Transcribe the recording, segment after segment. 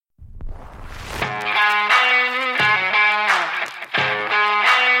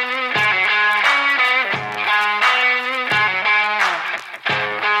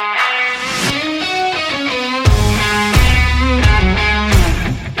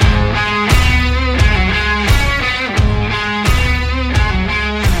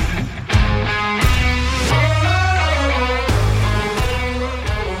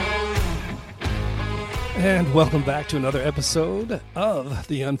Welcome back to another episode of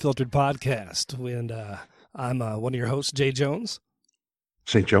the Unfiltered Podcast. And I'm one of your hosts, Jay Jones.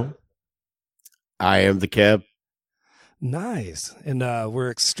 St. Joe. I am the Keb. Nice. And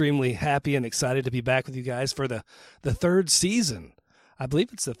we're extremely happy and excited to be back with you guys for the third season. I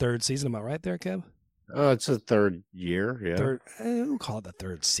believe it's the third season. Am I right there, Keb? Oh, it's the third year. Yeah. We'll call it the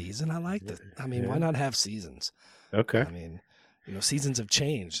third season. I like that. I mean, why not have seasons? Okay. I mean, seasons have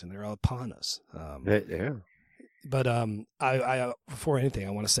changed and they're all upon us. Yeah. But I before anything, I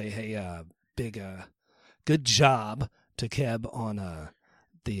want to say, hey, big good job to Keb on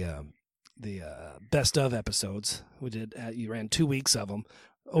the best of episodes. We did. You ran 2 weeks of them,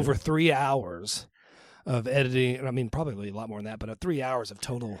 over 3 hours of editing. I mean, probably a lot more than that, but 3 hours of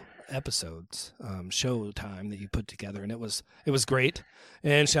total episodes, show time that you put together, and it was great.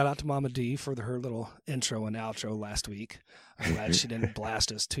 And shout out to Mama D for her little intro and outro last week. I'm glad she didn't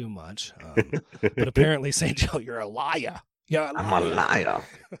blast us too much. But apparently, St. Joe, you're a liar. I'm a liar.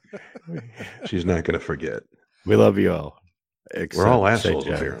 She's not going to forget. We love you all. We're all assholes,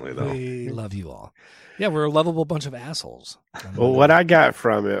 apparently, though. We love you all. Yeah, we're a lovable bunch of assholes. Well, what I got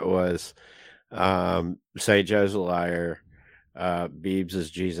from it was St. Joe's a liar. Beebs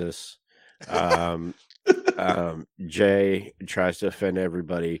is Jesus. Jay tries to offend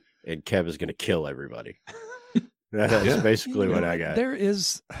everybody, and Kev is going to kill everybody. That's basically what I got.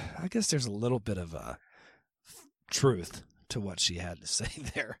 I guess there's a little bit of truth to what she had to say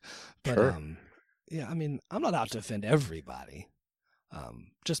there. But, sure. Yeah, I mean, I'm not out to offend everybody.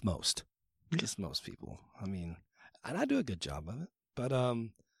 Just most. Just most people. I mean, and I do a good job of it. But,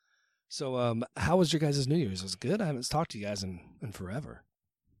 so how was your guys' New Year's? Was it good? I haven't talked to you guys in forever.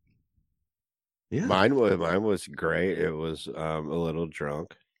 Yeah. Mine was great. It was a little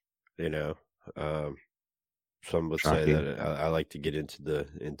drunk, some would say that I like to get into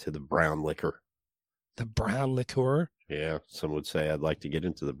the brown liquor. The brown liquor? Yeah, some would say I'd like to get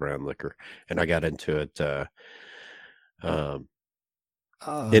into the brown liquor, and I got into it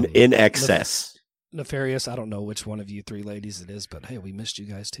in excess. Nefarious. I don't know which one of you three ladies it is, but hey, we missed you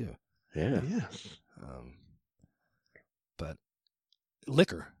guys too. Yeah. But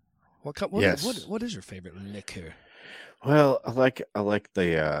liquor. What is your favorite liquor? Well, I like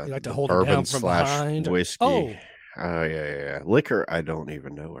the you like to hold bourbon it down from behind. Whiskey. Oh Yeah. Liquor, I don't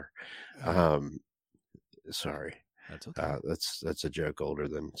even know her. Sorry. That's okay. That's a joke older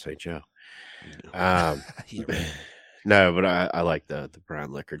than St. Joe. No, but I like the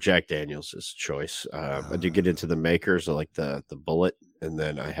brown liquor. Jack Daniels is a choice. I do get into the makers. I like the Bullet, and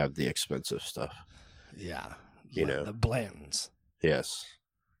then I have the expensive stuff. Yeah, the blends. Yes.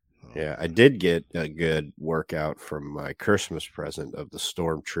 Yeah, I did get a good workout from my Christmas present of the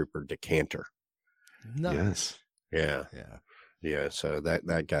Stormtrooper decanter. Nice. Yes. Yeah. So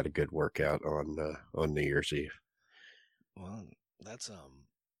that got a good workout on New Year's Eve. Well, that's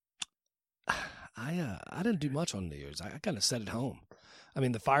I didn't do much on New Year's. I kind of sat at home. I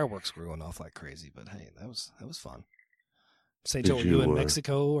mean, the fireworks were going off like crazy, but hey, that was fun. St. Joe, were you in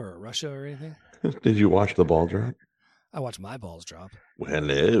Mexico or Russia or anything? Did you watch the ball drop? I watched my balls drop.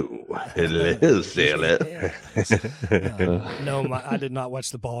 Hello, sailor. No, I did not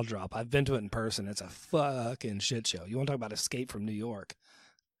watch the ball drop. I've been to it in person. It's a fucking shit show. You want to talk about Escape from New York?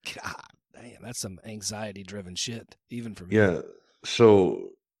 God damn, that's some anxiety-driven shit, even for me. Yeah.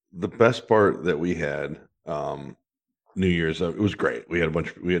 So the best part that we had, New Year's, it was great. We had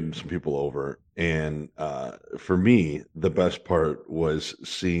some people over, and for me, the best part was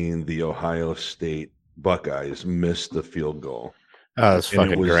seeing the Ohio State Buckeyes miss the field goal. Oh, that's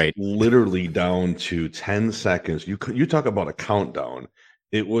fucking great. Literally down to 10 seconds. You talk about a countdown.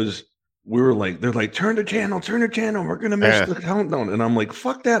 We were like, they're like, turn the channel. We're going to miss the countdown. And I'm like,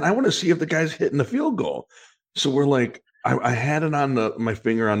 fuck that. I want to see if the guy's hitting the field goal. So we're like, I had it on my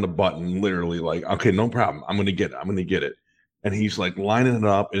finger on the button, literally like, okay, no problem. I'm going to get it. And he's like lining it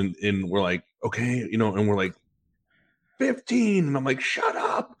up, and we're like, okay, and we're like, 15. And I'm like, shut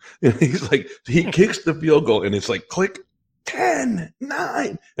up. And he's like, he kicks the field goal, and it's like, click, 10,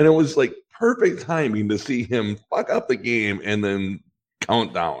 9. And it was like perfect timing to see him fuck up the game and then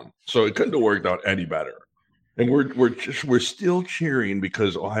count down. So it couldn't have worked out any better. And we're still cheering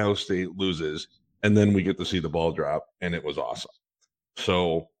because Ohio State loses. And then we get to see the ball drop, and it was awesome.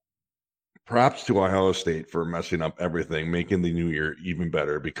 So props to Ohio State for messing up everything, making the new year even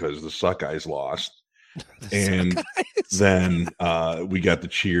better because the Suckeyes lost. And then we got to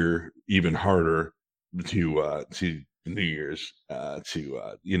cheer even harder to New Year's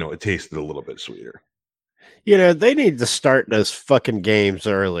it tasted a little bit sweeter. They need to start those fucking games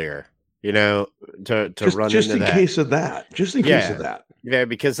earlier, to run just into in that. case of that. Just in case of that. Yeah,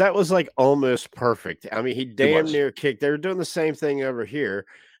 because that was like almost perfect. I mean, he damn was. near kicked. They were doing the same thing over here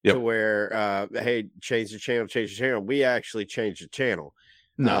to Yep. where, hey, change the channel. We actually changed the channel.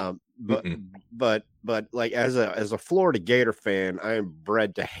 No. But like as a Florida Gator fan, I am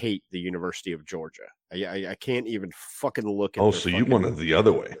bred to hate the University of Georgia. I can't even fucking look at. Oh, so you wanted the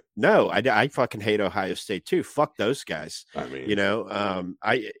other way? No, I fucking hate Ohio State too. Fuck those guys. I mean, I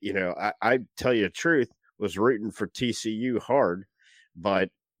tell you the truth, was rooting for TCU hard, but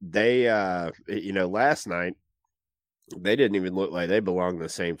they, last night they didn't even look like they belonged in the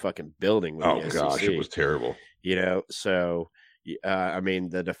same fucking building with the SEC. Gosh, it was terrible. So I mean,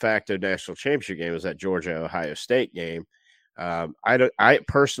 the de facto national championship game was that Georgia Ohio State game. I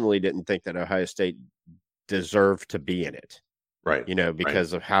personally didn't think that Ohio State deserved to be in it. Right.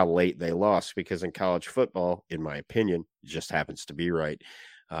 Because of how late they lost, because in college football, in my opinion, it just happens to be right.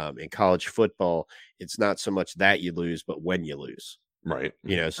 In college football, it's not so much that you lose, but when you lose. Right.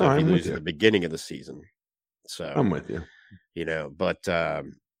 So if you lose at the beginning of the season. So I'm with you.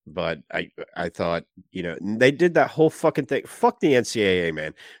 But I thought, they did that whole fucking thing. Fuck the NCAA,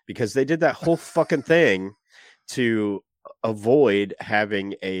 man, because they did that whole fucking thing to avoid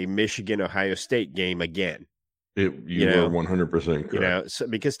having a Michigan-Ohio State game again. You were 100% correct. So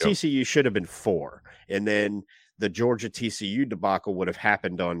because TCU should have been 4, and then the Georgia TCU debacle would have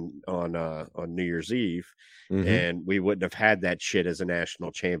happened on New Year's Eve, and we wouldn't have had that shit as a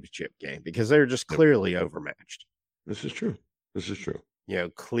national championship game because they were just clearly overmatched. This is true.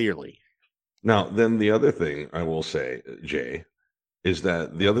 Clearly. Now, then the other thing I will say, Jay, is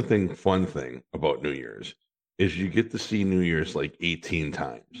that the other fun thing about New Year's is you get to see New Year's like 18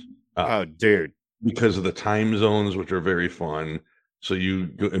 times. Oh, dude. Because of the time zones, which are very fun. So you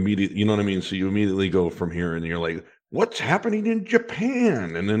go immediately, you know what I mean? So you immediately go from here and you're like, what's happening in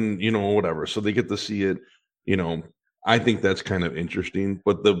Japan? And then, whatever. So they get to see it, I think that's kind of interesting.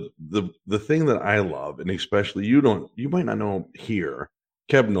 But the thing that I love, and especially you might not know here,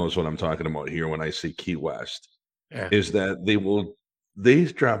 Kev knows what I'm talking about here when I say Key West, is that they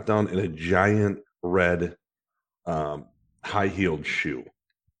drop down in a giant red high-heeled shoe.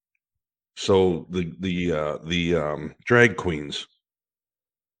 So the drag queens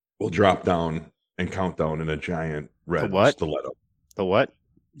will drop down and count down in a giant red stiletto. The what?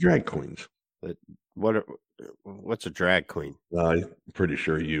 Drag queens. What's a drag queen? I'm pretty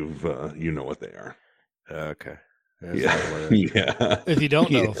sure you know what they are. Okay. Yeah. If you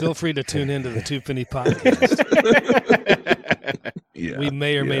don't know, feel free to tune into the Two Penny Podcast. We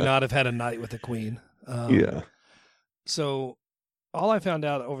may or may not have had a night with a queen. So all I found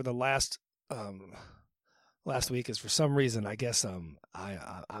out over the last week is, for some reason, I guess I'm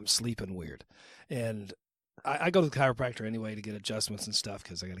sleeping weird, and I go to the chiropractor anyway to get adjustments and stuff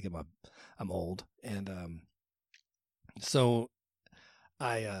because I got to get I'm old, and so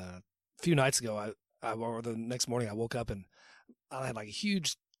a few nights ago or the next morning I woke up and I had like a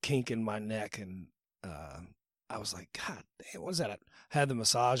huge kink in my neck, and I was like, God damn, what is that? I had the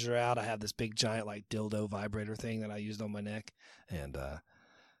massager out. I had this big giant like dildo vibrator thing that I used on my neck, and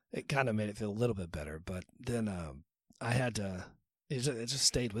it kind of made it feel a little bit better. But then I had to, it just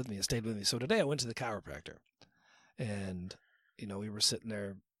stayed with me. It stayed with me. So today I went to the chiropractor, and we were sitting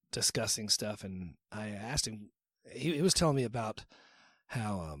there discussing stuff, and I asked him. He was telling me about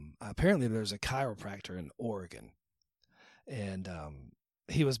how apparently there's a chiropractor in Oregon, and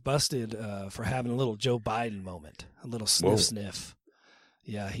he was busted for having a little Joe Biden moment, a little sniff.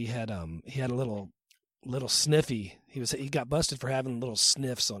 Yeah, he had a little sniffy. He got busted for having little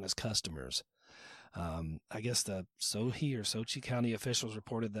sniffs on his customers. I guess the Sochi County officials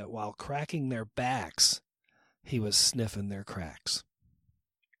reported that while cracking their backs, he was sniffing their cracks.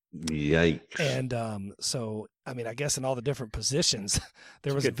 Yikes! And so, I mean, I guess in all the different positions,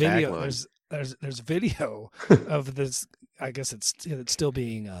 there was a video. There's video of this. I guess it's still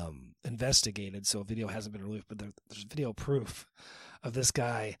being investigated, so video hasn't been released. But there's video proof of this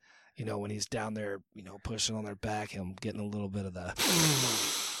guy. When he's down there, pushing on their back, him getting a little bit of the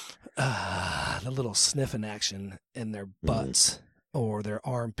little sniffing action in their butts or their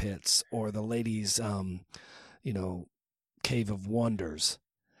armpits or the ladies' Cave of Wonders.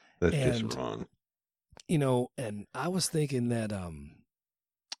 That's just wrong. And I was thinking that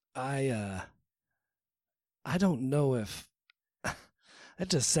I don't know if that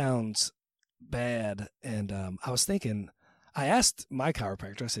just sounds bad. And I was thinking, I asked my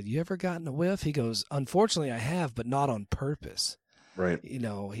chiropractor, I said, you ever gotten a whiff? He goes, unfortunately I have, but not on purpose. Right. you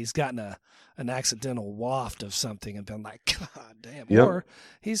know, he's gotten an accidental waft of something and been like, God damn. Yep. Or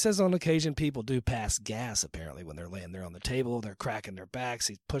he says on occasion people do pass gas apparently when they're laying there on the table, they're cracking their backs,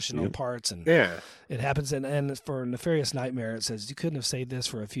 he's pushing on parts, and it happens. And for Nefarious Nightmare, it says, you couldn't have saved this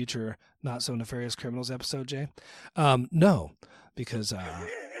for a future Not So Nefarious Criminals episode, Jay? No, because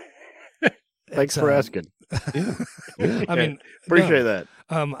thanks for asking. I mean, appreciate that.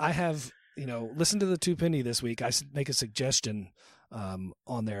 I have, listen to the Two Penny this week. I make a suggestion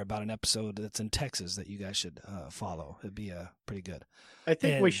on there about an episode that's in Texas that you guys should follow. It'd be pretty good. I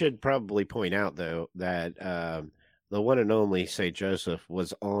think we should probably point out, though, that the one and only St. Joseph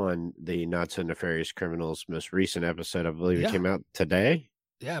was on the Not So Nefarious Criminals most recent episode. I believe it came out today.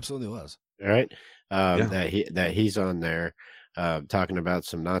 Yeah, absolutely was. All right. That he's on there talking about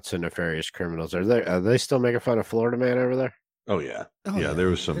some not so nefarious criminals. Are they still making fun of Florida Man over there? Oh yeah. There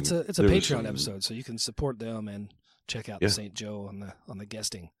was some. It's a Patreon episode, so you can support them and check out the St. Joe on the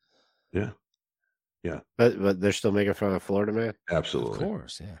guesting. Yeah. But they're still making fun of Florida Man? Absolutely. Of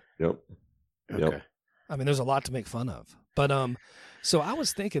course, yeah. Yep. Okay. Yep. I mean, there's a lot to make fun of. But so I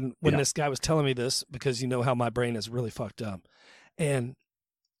was thinking when this guy was telling me this, because you know how my brain is really fucked up. And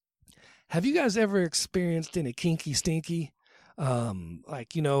have you guys ever experienced any kinky stinky?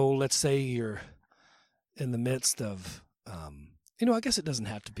 Like, let's say you're in the midst of, I guess it doesn't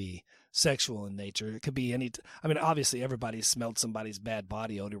have to be sexual in nature. It could be obviously everybody's smelled somebody's bad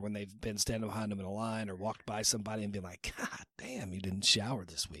body odor when they've been standing behind them in a line or walked by somebody and been like, God damn, you didn't shower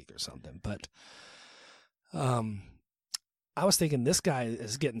this week or something. But, I was thinking this guy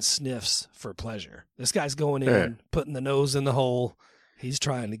is getting sniffs for pleasure. This guy's going in, putting the nose in the hole. He's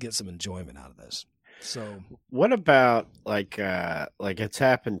trying to get some enjoyment out of this. So what about like it's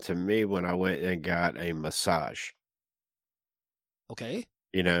happened to me when I went and got a massage? Okay.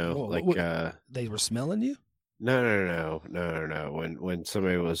 They were smelling you? No. When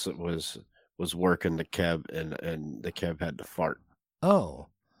somebody was working the keb and the keb had to fart. Oh,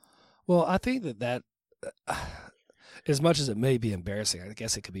 well, I think that as much as it may be embarrassing, I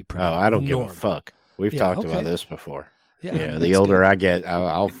guess it could be pretty. Oh, I don't give a fuck. We've talked about this before. Yeah, the older I get,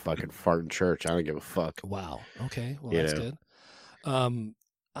 I'll fucking fart in church. I don't give a fuck. Wow. Okay. Well, that's good. I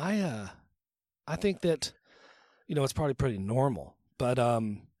think that, it's probably pretty normal, but I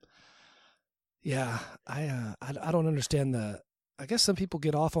don't understand I guess some people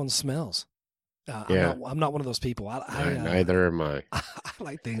get off on smells. I'm not one of those people. Neither am I. I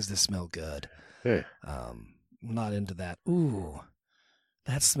like things that smell good. Yeah. I'm not into that. Ooh,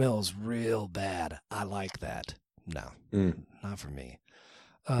 that smells real bad. I like that. No, not for me.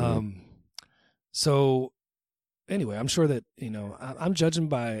 So anyway, I'm sure that, I'm judging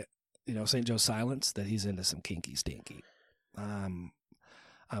by, St. Joe's silence that he's into some kinky stinky. I'm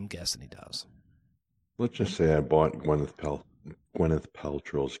guessing he does. Let's just say I bought Gwyneth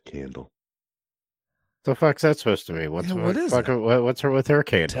Paltrow's candle. The fuck's that supposed to mean? What's her with her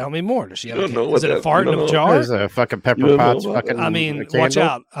candle? Tell me more. Does she have is it a fart in a jar? Is it a fucking Pepper Potts fucking watch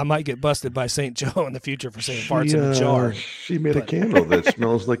out. I might get busted by St. Joe in the future for saying farts in a jar. She made a candle that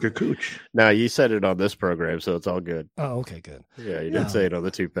smells like a cooch. No, you said it on this program, so it's all good. Oh, okay, good. Yeah, you didn't say it on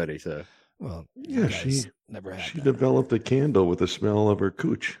the Two Penny, so. Well, yeah, she never had She that. developed a candle with the smell of her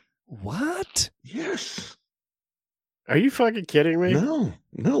cooch. What? Yes. Are you fucking kidding me?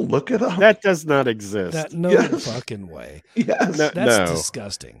 No, look it up. That does not exist. No fucking way. Yes. That's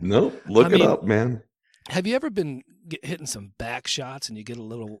disgusting. No, look it up, man. Have you ever been hitting some back shots and you get a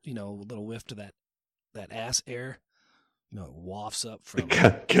little whiff to that ass air? It wafts up from...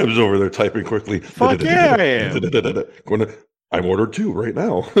 Kev's over there typing quickly. Fuck yeah, I am. I'm ordered 2 right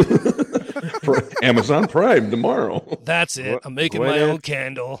now. For Amazon Prime tomorrow. That's it. I'm making my own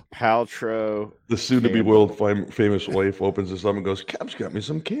candle. Paltrow. The soon-to-be world famous wife opens this up and goes, Kev's got me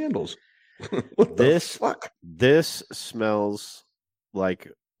some candles. What the fuck? This smells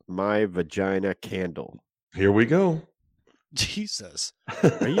like my vagina candle. Here we go. Jesus.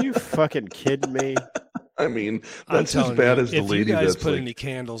 Are you fucking kidding me? I mean, that's as bad as the lady that's if you guys put any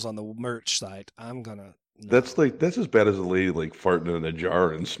candles on the merch site, I'm gonna... No. That's as bad as a lady like farting in a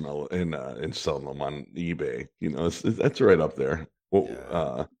jar and and selling them on eBay. That's right up there.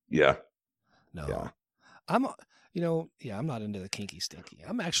 Well, yeah. No. Yeah. I'm not into the kinky stinky.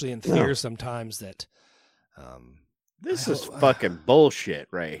 I'm actually in fear sometimes that this is fucking bullshit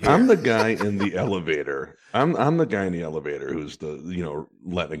right here. I'm the guy in the elevator. I'm the guy in the elevator who's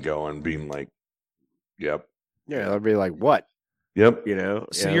letting it go and being like, yep. Yeah, I'll be like, what? Yep.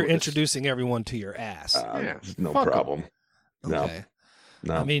 So you're introducing everyone to your ass. No problem. Okay.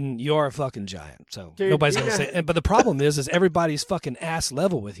 No. I mean, you're a fucking giant, so Dude, nobody's gonna say. But the problem is everybody's fucking ass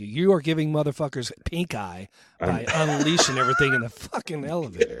level with you. You are giving motherfuckers pink eye by unleashing everything in the fucking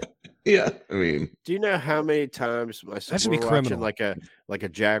elevator. Yeah, I mean, do you know how many times my son That should be we're criminal. watching like a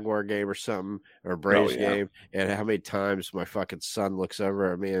Jaguar game or something, or a Braves game, and how many times my fucking son looks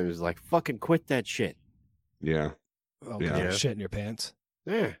over at me and is like, "Fucking quit that shit." yeah, Oh, Yeah. yeah. Shit in your pants.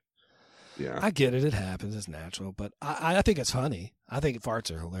 Yeah. yeah. I get it. It happens. It's natural. But I think it's funny. I think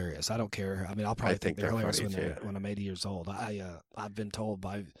farts are hilarious. I don't care. I mean, I'll probably think they're hilarious funny, when I'm 80 years old. I've been told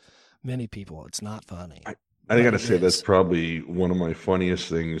by many people it's not funny. I gotta it say that's is. probably one of my funniest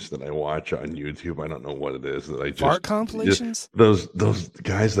things that I watch on YouTube. I don't know what it is that I just Fart compilations? those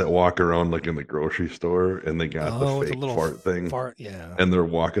guys that walk around like in the grocery store and they got the with a fake little fart thing. Fart, yeah. And they're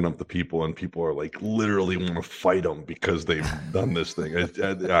walking up to people, and people are like literally want to fight them because they've done this thing. I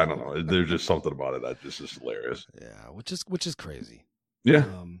don't know. There's just something about it that just is hilarious. Yeah, which is crazy. Yeah,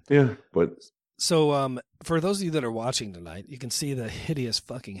 yeah. But so for those of you that are watching tonight, you can see the hideous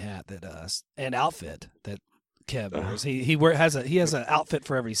fucking hat that and outfit that Kev wears. He has an outfit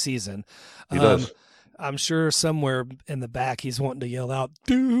for every season. He does. I'm sure somewhere in the back he's wanting to yell out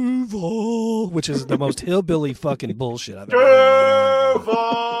Duval, which is the most hillbilly fucking bullshit I've ever heard.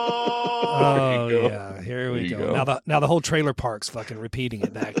 Oh yeah, here we go. Now the whole trailer park's fucking repeating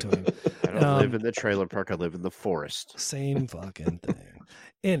it back to him. I don't live in the trailer park. I live in the forest. Same fucking thing.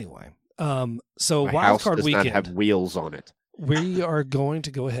 Anyway, so My wild house card does weekend. not have wheels on it. We are going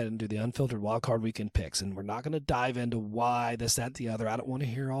to go ahead and do the unfiltered wild card weekend picks, and we're not going to dive into why this, that, the other. I don't want to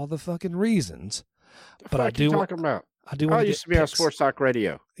hear all the fucking reasons, but I do. Talking about. I do. I used to be on Sports Talk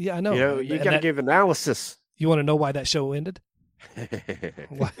Radio. Yeah, I know. You know, you got to give analysis. You want to know why that show ended?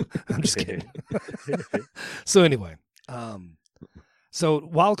 I'm just kidding. So anyway, so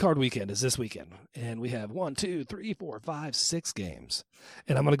wild card weekend is this weekend, and we have 1, 2, 3, 4, 5, 6 games,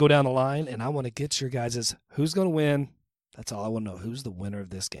 and I'm going to go down the line, and I want to get your guys' who's going to win. That's all I want to know. Who's the winner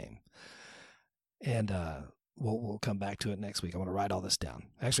of this game? And we'll come back to it next week. I want to write all this down.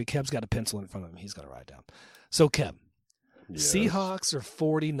 Actually, Kev's got a pencil in front of him. He's going to write it down. So, Kev, yes. Seahawks or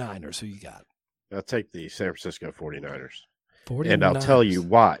 49ers? Who you got? I'll take the San Francisco 49ers. 49ers. And I'll tell you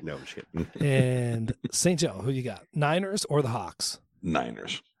why. No, I'm just kidding. And St. Joe, who you got? Niners or the Hawks?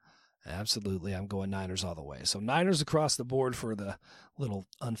 Niners. Absolutely. I'm going Niners all the way. So Niners across the board for the little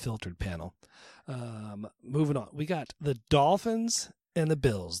unfiltered panel. Moving on. We got the Dolphins and the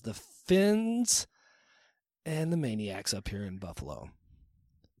Bills, the Finns and the Maniacs up here in Buffalo.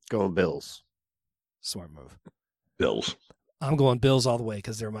 Going Bills. Smart move. Bills. I'm going Bills all the way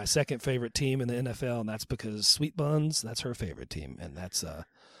because they're my second favorite team in the NFL, and that's because Sweet Buns, that's her favorite team, and that's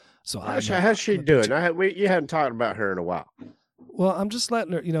so. How's she doing? You hadn't talked about her in a while. Well, I'm just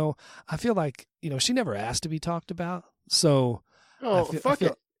letting her. You know, I feel like she never asked to be talked about, so.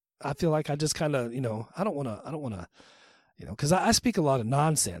 I feel like I just kind of, I don't want to, because I speak a lot of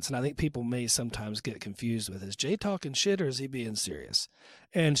nonsense, and I think people may sometimes get confused with, is Jay talking shit or is he being serious?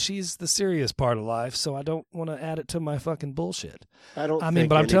 And she's the serious part of life, so I don't want to add it to my fucking bullshit. But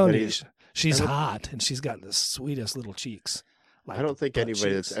I'm telling you, she's hot, and she's got the sweetest little cheeks. Like I don't think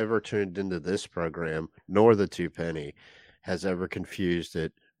anybody that's ever tuned into this program, nor the Two Penny, has ever confused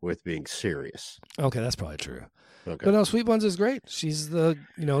it with being serious. Okay, that's probably true. Okay. But no, Sweet Buns is great. She's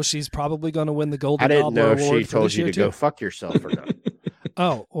she's probably going to win the Golden Gobbler Award. I didn't know if she told you to go fuck yourself or not.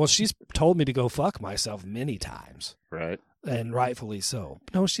 Oh, well, she's told me to go fuck myself many times. Right. And rightfully so.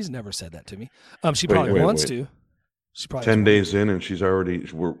 No, she's never said that to me. She probably wants to. She probably 10 days in, and she's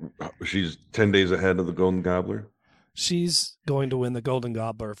 10 days ahead of the Golden Gobbler. She's going to win the Golden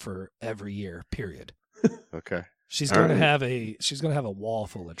Gobbler for every year. Period. Okay. She's going to have a wall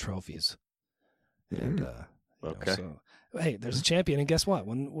full of trophies. And okay. So, hey, there's a champion, and guess what?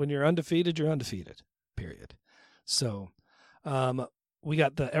 When you're undefeated, you're undefeated. Period. So, we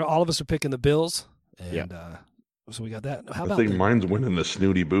got all of us are picking the Bills, and so we got that. How about? I think mine's winning the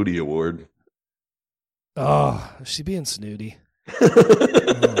Snooty Booty Award. Oh, is she being snooty?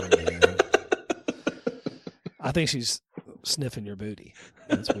 Oh, man. I think she's sniffing your booty.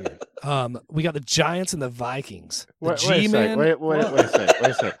 That's weird. We got the Giants and the Vikings. The G-Man. Wait a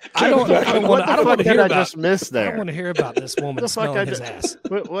second. I don't want to hear about. I just missed there. I don't want to hear about this woman smelling his ass.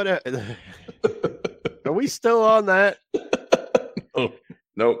 What are we still on that? Oh,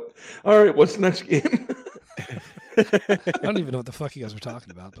 nope. All right. What's the next game? I don't even know what the fuck you guys were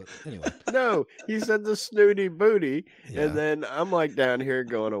talking about, but anyway. No, he said the Snooty Booty, and then I'm like down here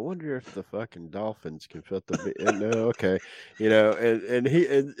going, I wonder if the fucking Dolphins can fit the. No, okay, and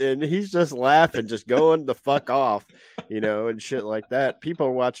he's just laughing, just going the fuck off, and shit like that. People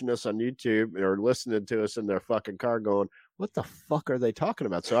are watching us on YouTube or listening to us in their fucking car, going, what the fuck are they talking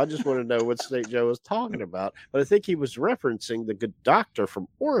about? So I just want to know what St. Joe was talking about. But I think he was referencing the good doctor from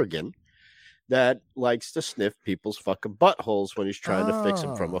Oregon that likes to sniff people's fucking buttholes when he's trying to fix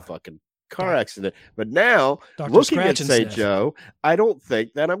them from a fucking car accident. But now, Dr. looking at Scratch and St. Sniff. Joe, I don't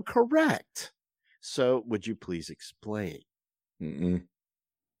think that I'm correct. So would you please explain? Mm-mm.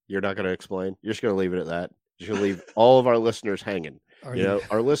 You're not going to explain? You're just going to leave it at that? You're going to leave all of our listeners hanging? You know,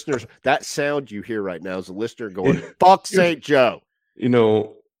 our listeners, that sound you hear right now is a listener going, fuck St. Joe. You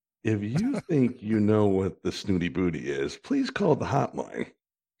know, if you think you know what the snooty booty is, please call the hotline.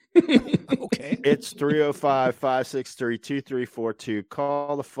 Okay. It's 305-563-2342.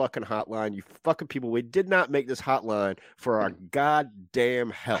 Call the fucking hotline, you fucking people. We did not make this hotline for our goddamn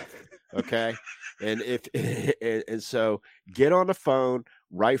health. Okay. And and so get on the phone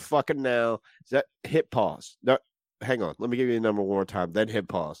right fucking now. Hit pause. No, hang on. Let me give you the number one more time. Then hit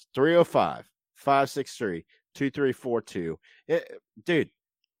pause. 305-563-2342. Dude,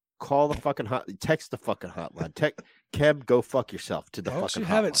 call the fucking text the fucking hotline. Keb, go fuck yourself to the fucking you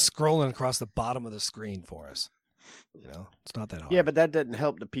have hotline. it scrolling across the bottom of the screen for us. You know, it's not that hard. Yeah, but that doesn't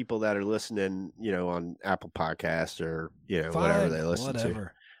help the people that are listening, you know, on Apple Podcasts or, you know, whatever they listen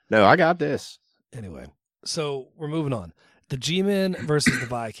to. No, I got this. Anyway, so we're moving on. The G-Men versus the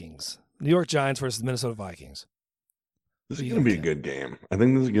Vikings. New York Giants versus the Minnesota Vikings. This is going to be a good game. I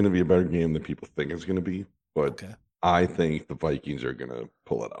think this is going to be a better game than people think it's going to be, but I think the Vikings are going to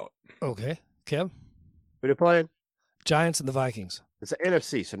pull it out. Okay. Kev? Who are playing? Giants and the Vikings. It's the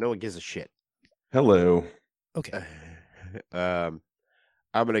NFC, so no one gives a shit. Hello. Okay. I'm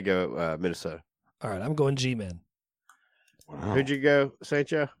going to go Minnesota. All right, I'm going G-Men. Wow. Who'd you go, St.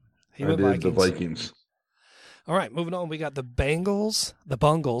 Joe? I did the Vikings. All right, moving on. We got the Bungles,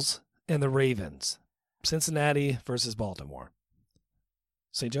 and the Ravens. Cincinnati versus Baltimore.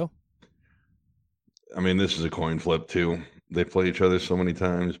 St. Joe? I mean, this is a coin flip, too. They play each other so many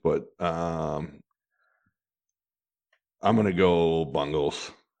times, but I'm going to go Bungles.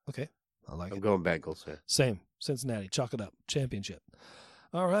 Okay, I like it. I'm going Bengals. Yeah. Same. Cincinnati. Chalk it up. Championship.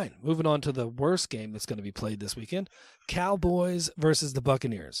 All right, moving on to the worst game that's going to be played this weekend. Cowboys versus the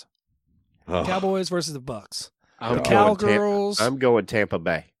Buccaneers. Oh. Cowboys versus the Bucks. I'm the Cowgirls. I'm going Tampa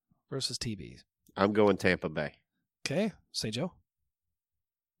Bay. Versus TB. I'm going Tampa Bay. Okay, St. Joe.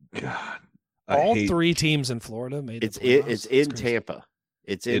 God. All three teams in Florida made it's in Tampa.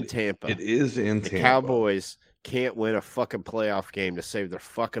 It's in Tampa. It is in Tampa. The Cowboys can't win a fucking playoff game to save their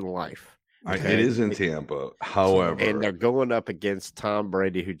fucking life. Okay? It is in Tampa. However, and they're going up against Tom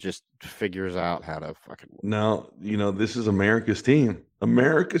Brady, who just figures out how to fucking win. Now, you know, this is America's team.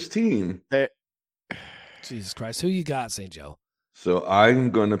 America's team. Jesus Christ. Who you got, St. Joe? So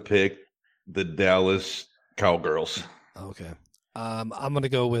I'm going to pick the Dallas Cowgirls. Okay. I'm going to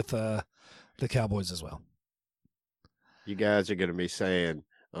go with the Cowboys as well. You guys are going to be saying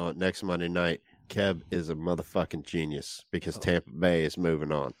next Monday night, Keb is a motherfucking genius because Tampa Bay is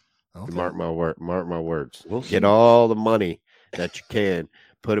moving on. Okay. Mark my words. We'll get all the money that you can.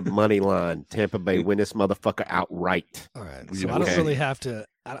 Put a money line. Tampa Bay win this motherfucker outright. All right. So I don't really have to.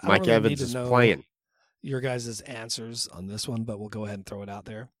 Mike really Evans is playing. Your guys' answers on this one, but we'll go ahead and throw it out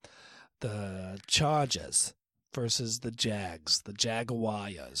there. The Chargers versus the Jags, the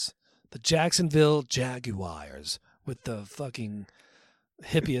Jaguars, the Jacksonville Jaguars with the fucking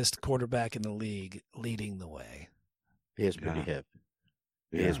hippiest quarterback in the league leading the way. He is pretty hip.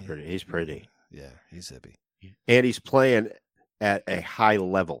 He's pretty. Yeah, he's hippie. And he's playing at a high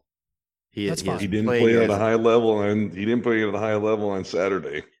level. He didn't play at a high level, and he didn't play at a high level on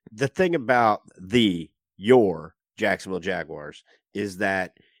Saturday. The thing about your Jacksonville Jaguars is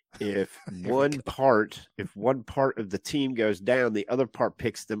that if one part of the team goes down, the other part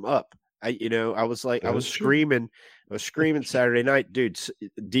picks them up. I was screaming Saturday night, dude.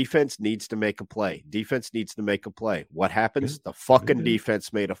 Defense needs to make a play. What happens? The fucking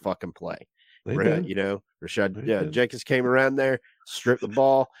defense made a fucking play. Rashad Jenkins came around there, stripped the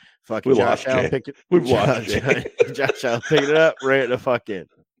ball. Fucking Josh Allen picked it. Josh Allen picked it up, ran the fuck in.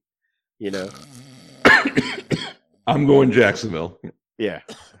 I'm going Jacksonville. Yeah.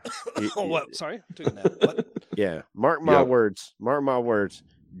 What? Sorry, doing that. What? Yeah. Mark my words.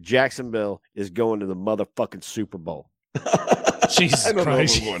 Jacksonville is going to the motherfucking Super Bowl. Jesus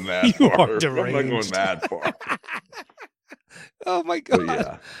Christ! I'm going that far. I'm not going that far. Oh my God! But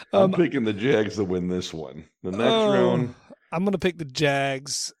yeah, I'm picking the Jags to win this one. The next round, I'm going to pick the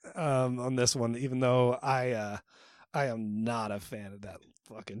Jags on this one, even though I am not a fan of that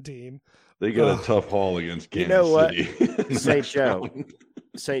fucking team. They got a tough haul against Kansas you know what? City.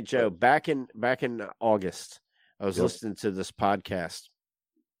 St. Joe, back in August, I was listening to this podcast,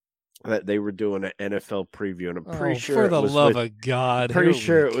 that they were doing an NFL preview, and I'm pretty sure for it the was love with, of God, pretty here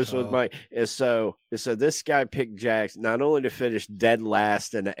sure we it was with go. Mike. And so this guy picked Jags not only to finish dead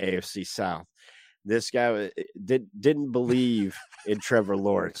last in the AFC South. This guy didn't believe in Trevor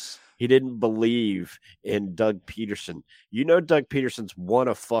Lawrence. He didn't believe in Doug Peterson. You know, Doug Peterson's won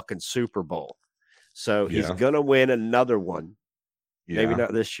a fucking Super Bowl, so he's gonna win another one. Maybe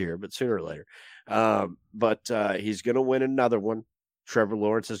not this year, but sooner or later. But he's gonna win another one. Trevor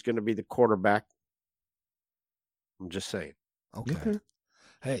Lawrence is going to be the quarterback. I'm just saying. Okay.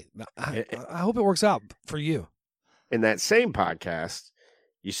 Hey, I hope it works out for you. In that same podcast,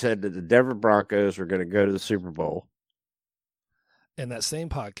 you said that the Denver Broncos were going to go to the Super Bowl. In that same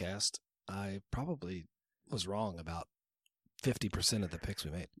podcast, I probably was wrong about 50% of the picks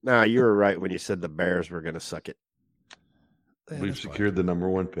we made. No, you were right when you said the Bears were going to suck it. Yeah, we've secured the number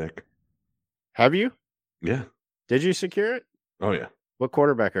 1 pick. Have you? Yeah. Did you secure it? Oh, yeah. What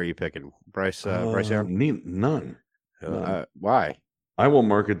quarterback are you picking? Bryce Young? None. Why? I will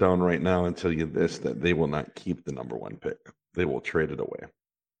mark it down right now and tell you this, that they will not keep the number 1 pick. They will trade it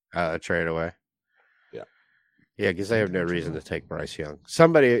away. Trade away? Yeah. Yeah, because they have no reason to take Bryce Young.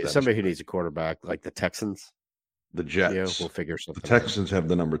 Somebody who needs a quarterback, like the Texans. The Jets. Yeah, we'll figure something The Texans have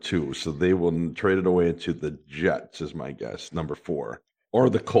the number 2, so they will trade it away to the Jets, is my guess, number 4. Or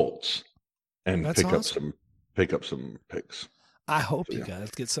the Colts. And pick up some picks. I hope you guys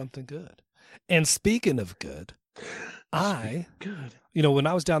get something good. And speaking of good, you know, when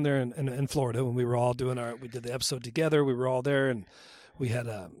I was down there in Florida, when we were all we did the episode together, we were all there, and we had,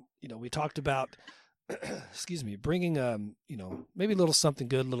 we talked about, bringing, maybe a little something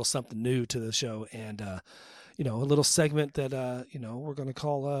good, a little something new to the show, and, a little segment that, we're going to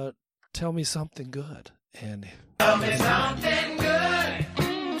call, Tell Me Something Good. And tell me something good.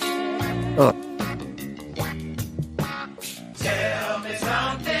 Tell me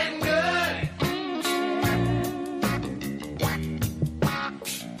something good.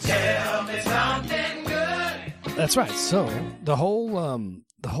 Tell me something good. That's right. So the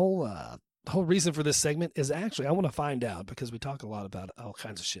whole reason for this segment is actually I want to find out, because we talk a lot about all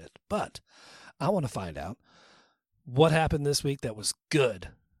kinds of shit, but I want to find out what happened this week that was good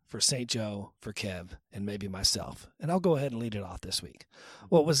for St. Joe, for Kev, and maybe myself. And I'll go ahead and lead it off this week.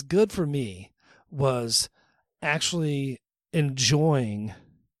 What was good for me was actually enjoying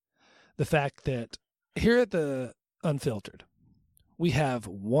the fact that here at the Unfiltered, we have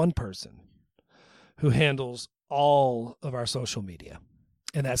one person who handles all of our social media,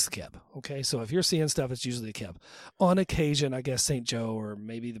 and that's Keb. Okay, so if you're seeing stuff, it's usually Keb. On occasion, I guess St. Joe or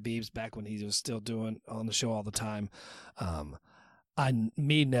maybe the Beebs back when he was still doing on the show all the time.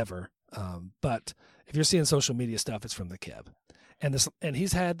 Never. But if you're seeing social media stuff, it's from the Keb. And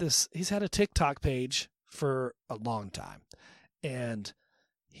he's had a TikTok page for a long time. And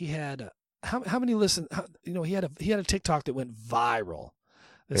he had how many listen, he had a TikTok that went viral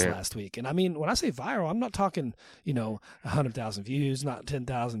this last week. And I mean, when I say viral, I'm not talking, 100,000 views, not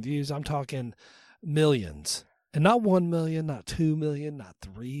 10,000 views. I'm talking millions. And not 1 million, not 2 million, not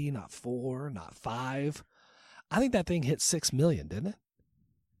 3, not 4, not 5. I think that thing hit 6 million, didn't it?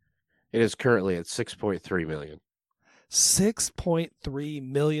 It is currently at 6.3 million.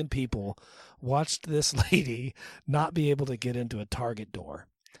 6.3 million people watched this lady not be able to get into a Target door.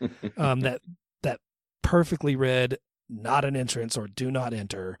 That perfectly read, not an entrance or do not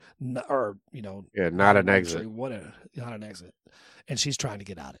enter, or not an exit. Not an exit, and she's trying to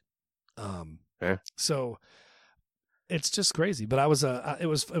get out it. So it's just crazy. But it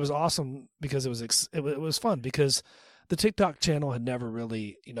was awesome because it was fun because the TikTok channel had never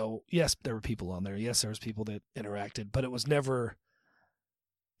really, yes, there were people on there. Yes, there was people that interacted, but it was never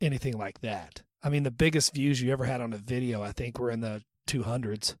anything like that. I mean, the biggest views you ever had on a video, I think, were in the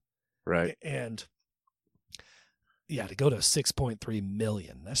 200s. Right. And yeah, to go to 6.3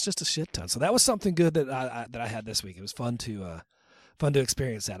 million, that's just a shit ton. So that was something good that I had this week. It was fun to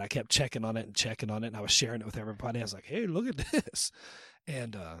experience that. I kept checking on it, and I was sharing it with everybody. I was like, hey, look at this.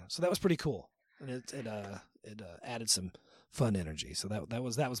 And so that was pretty cool. And it added some fun energy. So that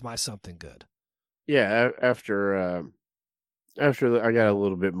was my something good. Yeah, after I got a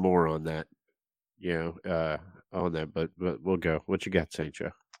little bit more on that, on that, but we'll go. What you got, St.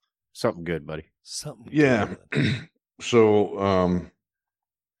 Joe? Something good, buddy. Something good. So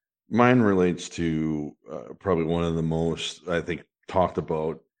mine relates to probably one of the most, I think, talked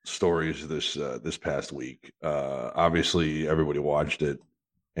about stories this past week. Obviously, everybody watched it,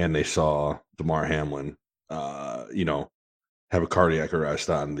 and they saw Damar Hamlin, have a cardiac arrest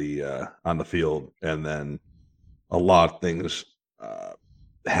on the field, and then a lot of things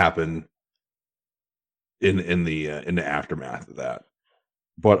happen in the aftermath of that.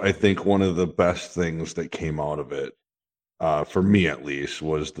 But I think one of the best things that came out of it, for me at least,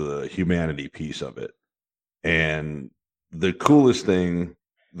 was the humanity piece of it. And the coolest thing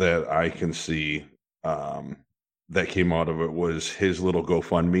that I can see that came out of it was his little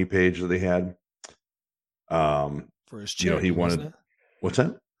GoFundMe page that they had. For his charity, he wasn't wanted it? what's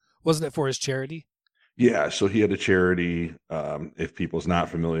that? Wasn't it for his charity? Yeah, so he had a charity. If people's not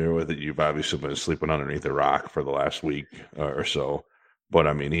familiar with it, you've obviously been sleeping underneath a rock for the last week or so. But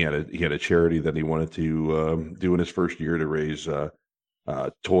I mean, he had a charity that he wanted to do in his first year to raise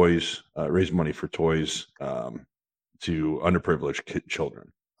toys, raise money for toys to underprivileged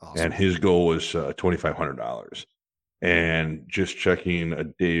children. Awesome. And his goal was $2,500. And just checking a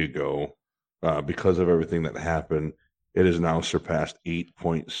day ago, because of everything that happened, it has now surpassed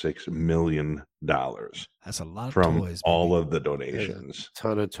 $8.6 million. That's a lot of from toys, all baby. of the donations.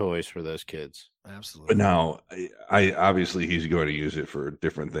 Ton of toys for those kids. Absolutely. But now, I obviously he's going to use it for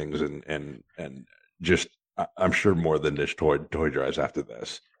different things, and just I'm sure more than just toy drives after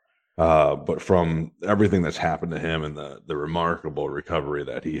this. But from everything that's happened to him and the remarkable recovery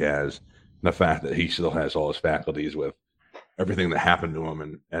that he has, and the fact that he still has all his faculties with everything that happened to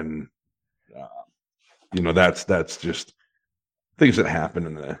him, and that's just things that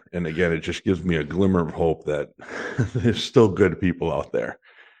happen, and again, it just gives me a glimmer of hope that there's still good people out there,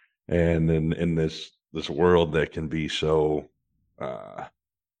 and in this world that can be so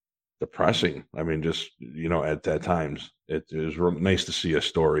depressing. I mean, just at times, it is nice to see a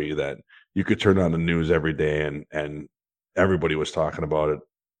story that you could turn on the news every day, and everybody was talking about it,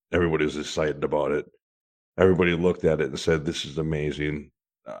 everybody was excited about it, everybody looked at it and said, "This is amazing."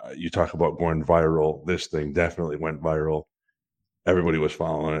 You talk about going viral. This thing definitely went viral. Everybody was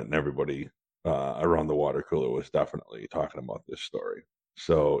following it, and everybody around the water cooler was definitely talking about this story.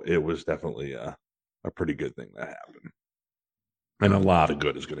 So it was definitely a pretty good thing that happened. And a lot of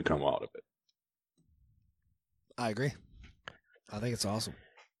good is going to come out of it. I agree. I think it's awesome.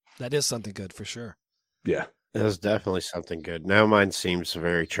 That is something good for sure. Yeah. That's definitely something good. Now mine seems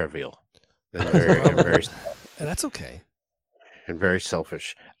very trivial and very And that's okay. and very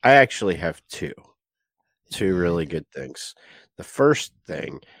selfish. I actually have two really good things. The first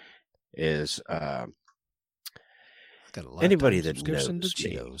thing is Got a anybody lifetime that subscription knows to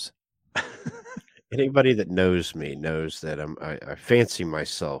me. Cheetos. Anybody that knows me knows that I fancy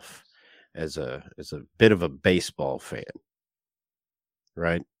myself as a bit of a baseball fan,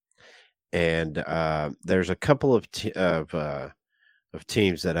 right? And there's a couple of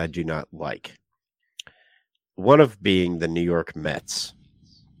teams that I do not like. One of being the New York Mets.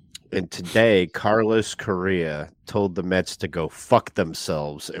 And today, Carlos Correa told the Mets to go fuck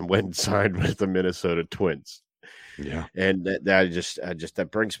themselves and went and signed with the Minnesota Twins. Yeah. And that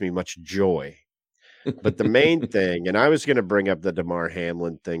brings me much joy. But the main thing, and I was going to bring up the DeMar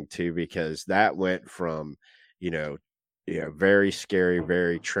Hamlin thing too, because that went from, very scary,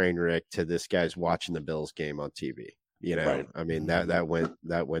 very train wreck to this guy's watching the Bills game on TV. Right. I mean, that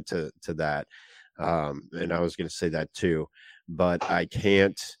went to that. And I was going to say that too, but I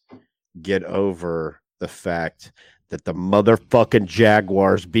can't get over the fact that the motherfucking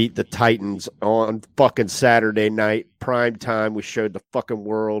Jaguars beat the Titans on fucking Saturday night, prime time. We showed the fucking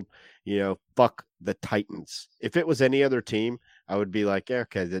world, fuck the Titans. If it was any other team, I would be like, yeah,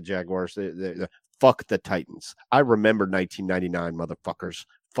 okay, the Jaguars, fuck the Titans. I remember 1999, motherfuckers.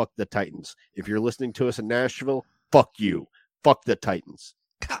 Fuck the Titans. If you're listening to us in Nashville, fuck you. Fuck the Titans.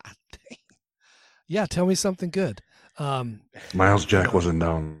 God dang. Yeah, tell me something good. Miles Jack wasn't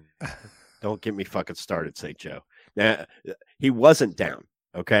down. Don't get me fucking started, St. Joe. Now, he wasn't down,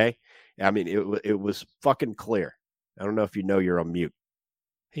 okay? I mean, it was fucking clear. I don't know if you know you're on mute.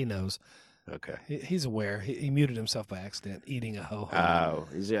 He knows. Okay. He's aware. He muted himself by accident, eating a ho-ho. Oh,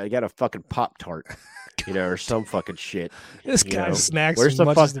 he got a fucking Pop-Tart, or some fucking shit. This guy snacks Where's as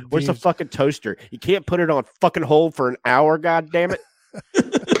much as the Where's the bees. fucking toaster? You can't put it on fucking hold for an hour, goddammit.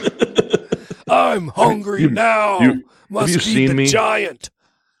 I'm hungry now. Must have you be seen the me? giant.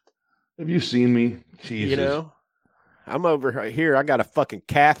 Have you seen me? Jesus. I'm over here. I got a fucking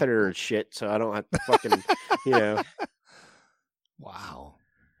catheter and shit, so I don't have to fucking, Wow.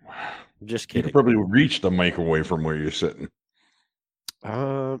 I'm just You kidding. could probably reach the microwave from where you're sitting.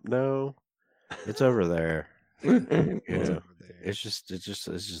 No, it's over there. Yeah. It's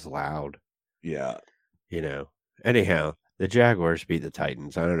just loud. Yeah. Anyhow, the Jaguars beat the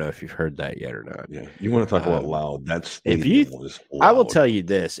Titans. I don't know if you've heard that yet or not. Yeah. You want to talk about loud? That's if you- was I will loud. tell you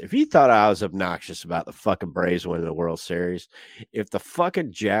this. If you thought I was obnoxious about the fucking Braves winning the World Series, if the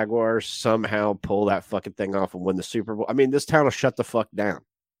fucking Jaguars somehow pull that fucking thing off and win the Super Bowl, I mean, this town will shut the fuck down.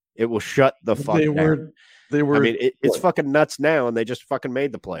 It will shut the fuck down. They were. I mean, it's fucking nuts now, and they just fucking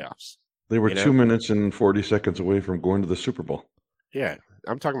made the playoffs. They were 2 minutes and 40 seconds away from going to the Super Bowl. Yeah,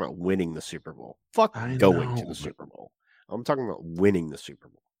 I'm talking about winning the Super Bowl. Fuck going to the Super Bowl. I'm talking about winning the Super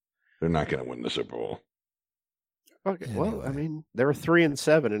Bowl. They're not going to win the Super Bowl. Okay, well, I mean, they were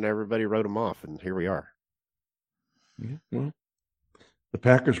 3-7, and everybody wrote them off, and here we are. Yeah, well, the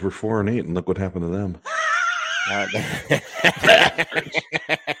Packers were 4-8, and look what happened to them.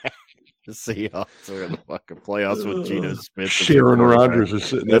 The Seahawks are in the fucking playoffs with Geno Smith. Sharon Rodgers is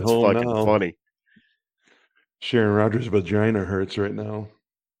sitting at home fucking now. Funny. Sharon Rodgers' vagina hurts right now.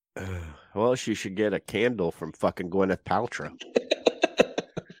 Well, she should get a candle from fucking Gwyneth Paltrow.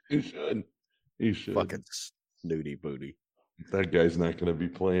 You should. You should. Fucking snooty booty. That guy's not going to be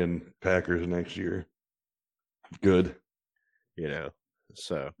playing Packers next year. Good. You know.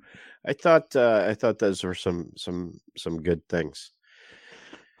 So I thought those were some good things.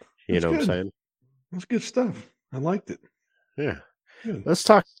 You know what I'm saying? That's good stuff. I liked it. Yeah. Good. Let's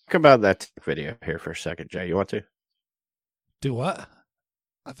talk about that video here for a second, Jay. You want to? Do what?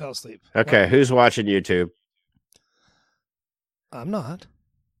 I fell asleep. Okay, who's watching YouTube? I'm not.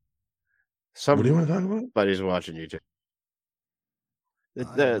 What do you want to talk about? Somebody's watching YouTube.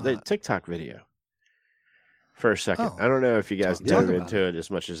 The TikTok video. For a second. I don't know if you guys dove into it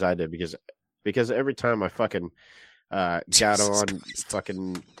as much as I did because every time I fucking got on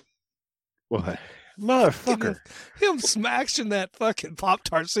fucking what? Motherfucker. Him smashing that fucking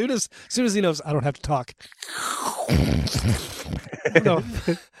Pop-Tart soon as he knows I don't have to talk. No.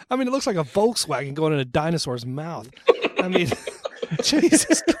 I mean, it looks like a Volkswagen going in a dinosaur's mouth. I mean,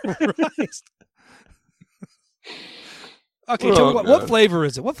 Jesus Christ. Okay, tell me what flavor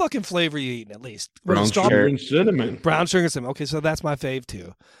is it? What fucking flavor are you eating at least? Brown sugar and cinnamon. Brown sugar and cinnamon. Okay, so that's my fave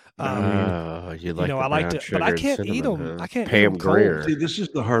too. You like I liked it, but I can't eat them. Huh? I can't Pam eat them Grier. cold. See, this is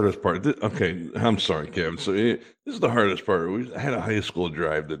the hardest part. Okay, I'm sorry, Kevin. So this is the hardest part. I had a high school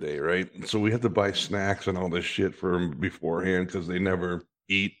drive today, right? So we had to buy snacks and all this shit for them beforehand because they never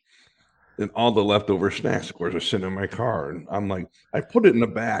eat. And all the leftover snacks, of course, are sitting in my car. And I'm like, I put it in the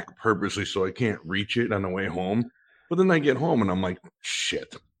back purposely so I can't reach it on the way home. But then I get home and I'm like,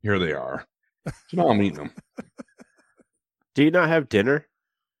 shit, here they are. So now I'm eating them. Do you not have dinner?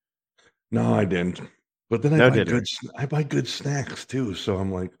 No, I didn't. But then I buy good snacks too. So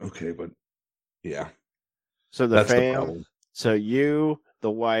I'm like, okay, but yeah. So that's the problem. So you,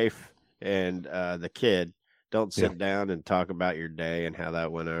 the wife, and the kid don't sit down and talk about your day and how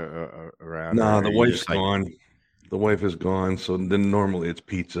that went around. No, the wife's gone. The wife is gone. So then normally it's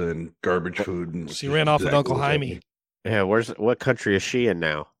pizza and garbage food. And she ran off with Uncle Jaime. Yeah, what country is she in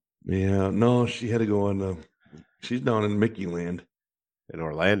now? Yeah, no, she had to go on. She's down in Mickey Land. In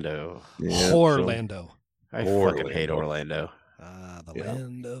Orlando. Yeah, Orlando. I fucking hate Orlando. The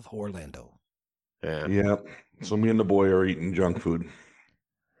land of Orlando. Yeah. Yeah. So me and the boy are eating junk food.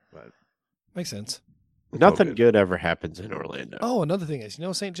 But makes sense. Nothing good ever happens in Orlando. Oh, another thing is,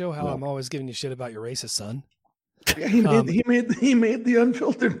 St. Joe, how I'm always giving you shit about your racist son. Yeah, he made the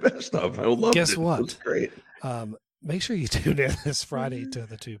unfiltered best of. I loved it. Guess what? It was great. Make sure you tune in this Friday to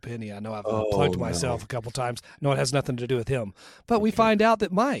the Two Penny. I know I've plugged myself a couple times. No, it has nothing to do with him. But we find out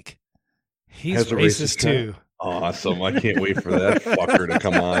that Mike, he's racist too. Awesome. I can't wait for that fucker to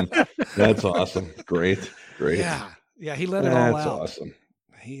come on. That's awesome. Great. Yeah, he let it all out. That's awesome.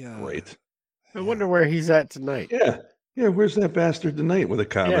 Great. I wonder where he's at tonight. Yeah. Where's that bastard tonight with the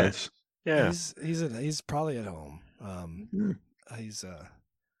comments? Yeah. He's probably at home. I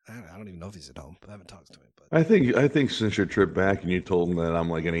don't even know if he's at home. I haven't talked to him. But I think since your trip back and you told him that I'm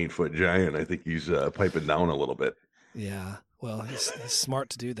like an 8-foot giant, I think he's piping down a little bit. Yeah, well, he's smart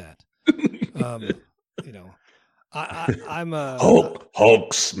to do that. I'm a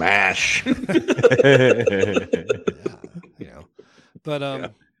Hulk smash.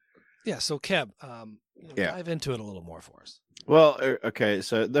 So Keb, dive into it a little more for us. Well, okay,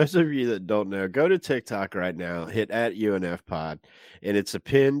 so those of you that don't know, go to TikTok right now, hit @UNFPod, and it's a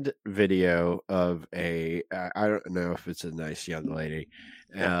pinned video of I don't know if it's a nice young lady,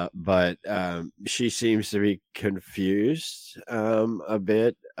 but she seems to be confused a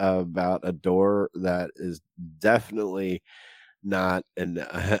bit about a door that is definitely not an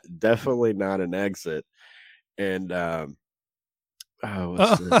exit, and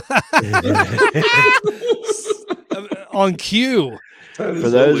on cue. For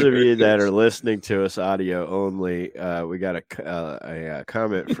those of you that are listening to us audio only, we got a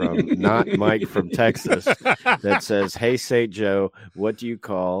comment from Not Mike from Texas that says, "Hey, St. Joe, what do you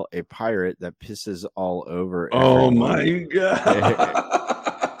call a pirate that pisses all over everyone?" Oh my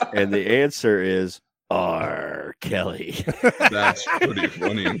god! And the answer is arc. Kelly. That's pretty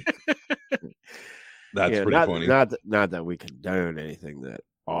funny. That's pretty funny. Not that we condone anything that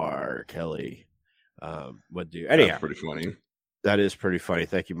R. Kelly would do. Anyhow, that's pretty funny. That is pretty funny.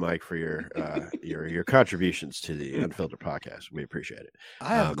 Thank you, Mike, for your contributions to the Unfiltered podcast. We appreciate it.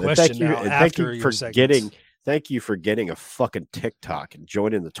 I have a question now. After your segments. Thank you for getting a fucking TikTok and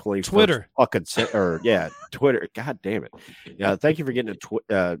joining the 21st Twitter. Twitter. God damn it. Yeah, thank you for getting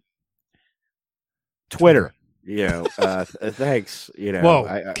a Twitter. You know, thanks. You know, whoa,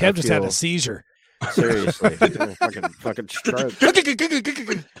 Kev just had a seizure. Seriously, fucking stroke.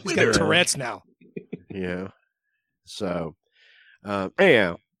 He's got Tourette's now. Yeah. So,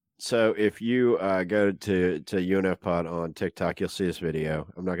 anyhow, so if you go to UNF Pod on TikTok, you'll see this video.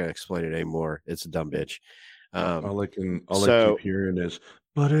 I'm not going to explain it anymore. It's a dumb bitch. All I keep hearing is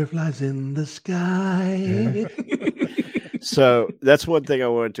butterflies in the sky. So that's one thing I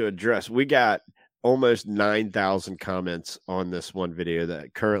wanted to address. We got almost 9,000 comments on this one video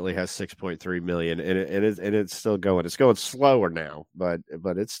that currently has 6.3 million, and it's still going. It's going slower now, but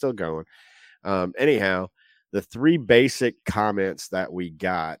it's still going. Anyhow, the three basic comments that we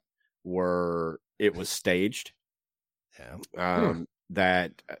got were it was staged,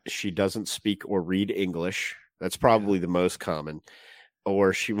 that she doesn't speak or read English. That's probably the most common,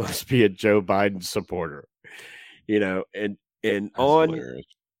 or she must be a Joe Biden supporter. You know, and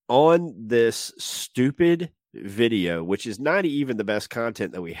on this stupid video, which is not even the best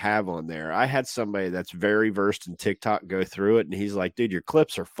content that we have on there. I had somebody that's very versed in TikTok go through it, and he's like, dude, your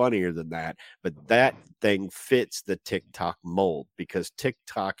clips are funnier than that. But that thing fits the TikTok mold because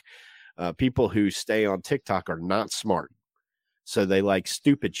TikTok, people who stay on TikTok are not smart. So they like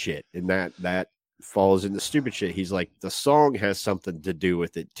stupid shit, and that falls into stupid shit. He's like, the song has something to do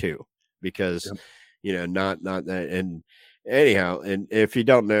with it too, because, you know, not that. And anyhow, and if you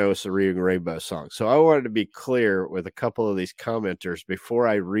don't know, it's a Reading Rainbow song. So I wanted to be clear with a couple of these commenters before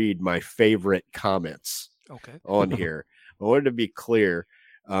I read my favorite comments on here. I wanted to be clear.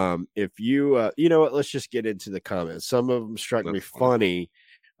 If you, you know what, let's just get into the comments. Some of them struck me funny.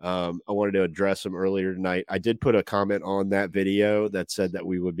 I wanted to address them earlier tonight. I did put a comment on that video that said that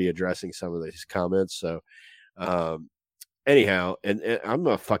we would be addressing some of these comments. So, anyhow, and I'm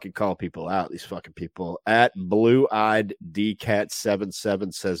gonna fucking call people out. These fucking people at Blue-Eyed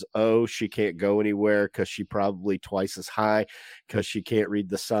DCat77 says, "Oh, she can't go anywhere because she probably twice as high because she can't read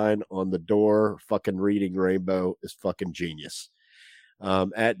the sign on the door. Fucking Reading Rainbow is fucking genius."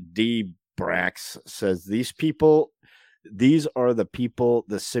 At D Brax says, "These are the people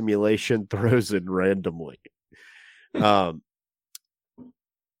the simulation throws in randomly."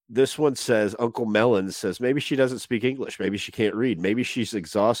 This one says, Uncle Melon says, maybe she doesn't speak English. Maybe she can't read. Maybe she's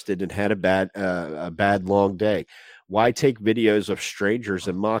exhausted and had a bad long day. Why take videos of strangers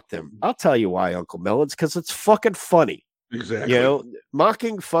and mock them? I'll tell you why, Uncle Melon's, because it's fucking funny. Exactly. You know,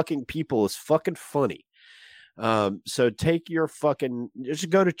 mocking fucking people is fucking funny. So take your fucking, just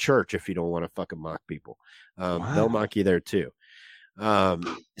go to church if you don't want to fucking mock people. They'll mock you there too.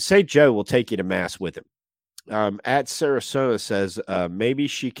 Say Joe will take you to mass with him. At Sarasota says, maybe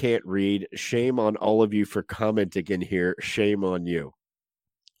she can't read. Shame on all of you for commenting in here. Shame on you.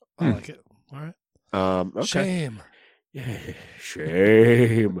 I like it. All right. Okay. Shame.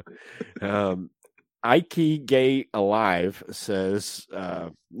 Shame. Ike Gay Alive says,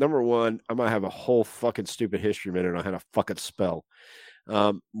 number one, I'm going to have a whole fucking stupid history minute on how to fucking spell.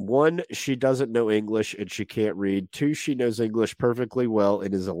 One, she doesn't know English and she can't read. Two, she knows English perfectly well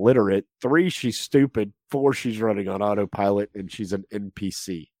and is illiterate. Three, she's stupid. Four, she's running on autopilot and she's an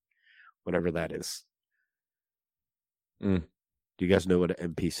NPC, whatever that is. Do you guys know what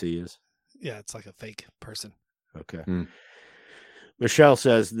an NPC is? Yeah, it's like a fake person. Okay. Michelle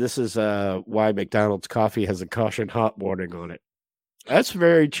says, this is why McDonald's coffee has a caution hot warning on it. That's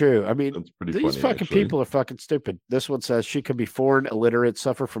very true. I mean, these fucking people are fucking stupid. This one says she could be foreign, illiterate,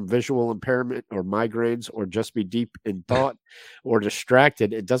 suffer from visual impairment or migraines, or just be deep in thought or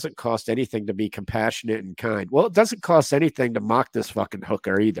distracted. It doesn't cost anything to be compassionate and kind. Well, it doesn't cost anything to mock this fucking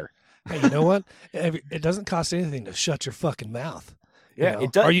hooker either. Hey, you know what? It doesn't cost anything to shut your fucking mouth. Yeah,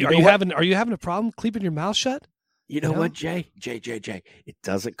 it does. Are you having a problem keeping your mouth shut? You know what, Jay? It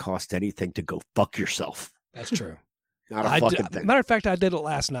doesn't cost anything to go fuck yourself. That's true. Not a fucking thing. Matter of fact, I did it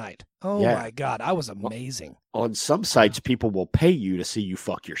last night. Oh my God, I was amazing. On some sites, people will pay you to see you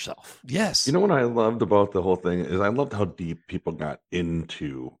fuck yourself. Yes. You know what I loved about the whole thing is I loved how deep people got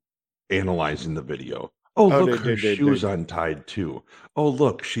into analyzing the video. Oh, look, her shoe's untied too. Oh,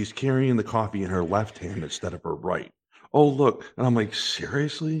 look, she's carrying the coffee in her left hand instead of her right. Oh, look, and I'm like,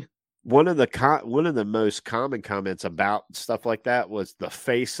 seriously? One of the most common comments about stuff like that was the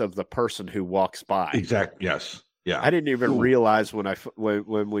face of the person who walks by. Exactly. Yes. Yeah. I didn't even Ooh. realize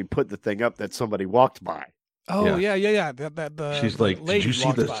when we put the thing up that somebody walked by. Oh Yeah. yeah. She's the like, did lady you see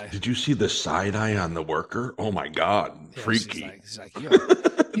walked this? by. Did you see the side eye on the worker? Oh my God, Yeah, freaky! she's like,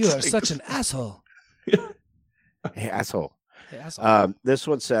 you are such an asshole. Hey, asshole. Hey, asshole. This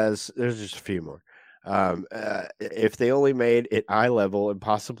one says, there's just a few more. If they only made it eye level and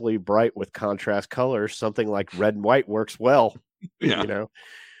possibly bright with contrast colors, something like red and white works well. Yeah. You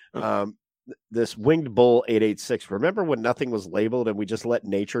know, this Winged Bull 886. Remember when nothing was labeled and we just let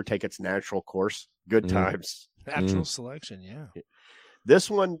nature take its natural course? Good times. Natural selection, yeah. This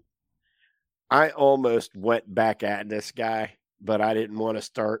one, I almost went back at this guy, but I didn't want to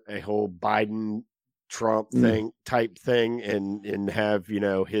start a whole Biden Trump type thing and have,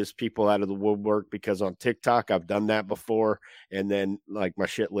 his people out of the woodwork, because on TikTok I've done that before and then like my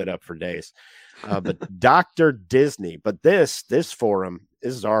shit lit up for days. But Dr. Disney, but this forum,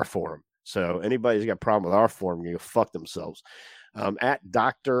 this is our forum. So anybody's got a problem with our forum, you fuck themselves. At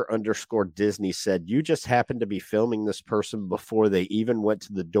Dr._Disney said, you just happened to be filming this person before they even went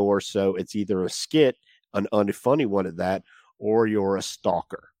to the door. So it's either a skit, an unfunny one at that, or you're a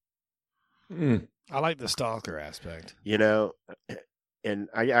stalker. I like the stalker aspect. And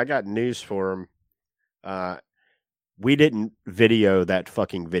I got news for him. We didn't video that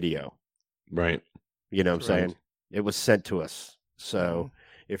fucking video. Right. You know what I'm saying? It was sent to us. So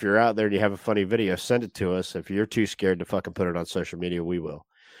if you're out there and you have a funny video, send it to us. If you're too scared to fucking put it on social media, we will.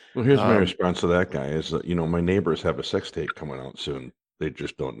 Well, here's my response to that guy is that, my neighbors have a sex tape coming out soon. They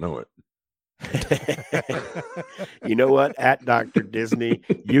just don't know it. You know what? At Dr. Disney,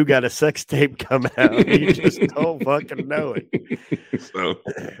 you got a sex tape come out. You just don't fucking know it. So.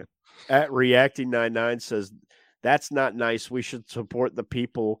 At Reacting99 says, that's not nice. We should support the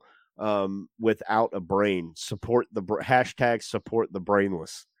people without a brain. Support the hashtag support the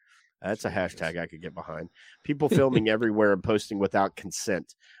brainless. That's a hashtag I could get behind. People filming everywhere and posting without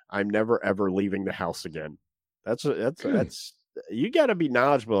consent. I'm never ever leaving the house again. That's you got to be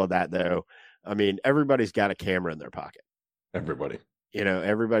knowledgeable of that though. I mean, everybody's got a camera in their pocket. Everybody.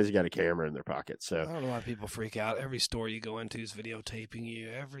 Everybody's got a camera in their pocket. So I don't know why people freak out. Every store you go into is videotaping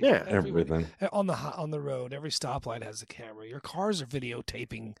you. Everything on the road. Every stoplight has a camera. Your cars are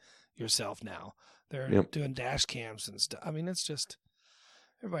videotaping yourself now. They're doing dash cams and stuff. I mean, it's just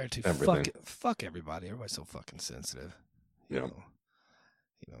everybody too fuck everybody. Everybody's so fucking sensitive. Yeah.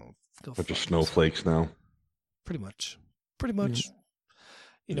 Go bunch of snowflakes now. Pretty much.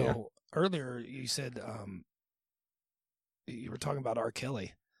 Earlier you said you were talking about R.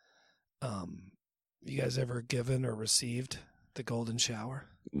 Kelly. You guys ever given or received the golden shower?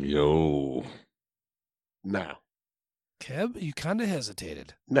 Yo. No. Keb, you kind of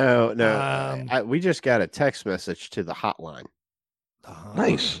hesitated. No. We just got a text message to the hotline.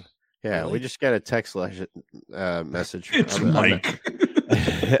 Nice. Yeah, Really? we just got a text message. It's Mike.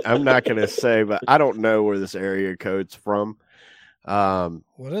 I'm not going to say, but I don't know where this area code's from.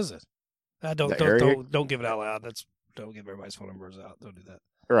 What is it? Don't give it out loud. Don't give everybody's phone numbers out. Don't do that.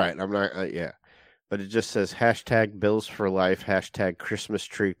 Right. I'm not. Yeah. But it just says hashtag Bills for Life, hashtag Christmas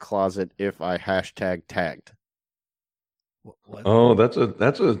tree closet. If I hashtag tagged. What? Oh, that's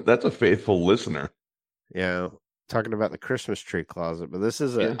a faithful listener. Yeah. Talking about the Christmas tree closet, but this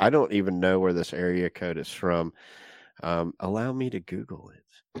is I don't even know where this area code is from. Allow me to Google it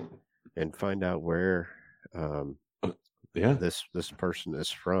and find out where this person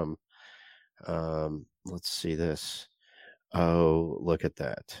is from. Let's see this. Oh, look at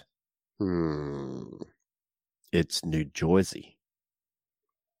that. It's New Jersey.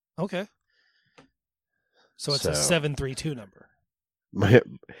 Okay. So it's a 732 number.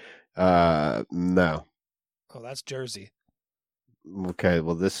 No. Oh, that's Jersey. Okay,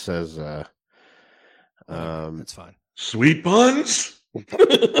 well this says that's fine. Sweet buns. I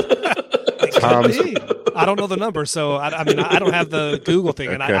don't know the number, so I mean I don't have the Google thing,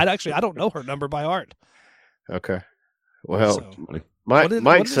 and I don't know her number by heart. Okay. Well, So,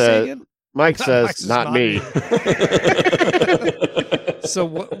 Mike says not me. So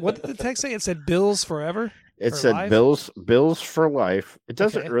what did the text say? It said Bills forever. It said life? Bills for life. It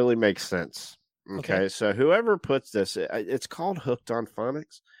doesn't really make sense. Okay, so whoever puts this, it's called Hooked on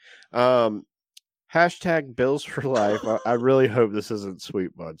Phonics. Hashtag Bills for Life. I really hope this isn't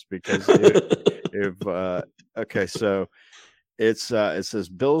Sweet Buds, because so it says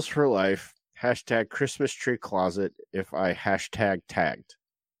Bills for Life, hashtag Christmas tree closet. If I hashtag tagged,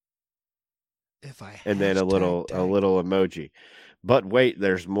 and then a little emoji. But wait,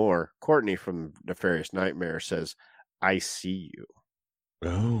 there's more. Courtney from Nefarious Nightmare says, "I see you."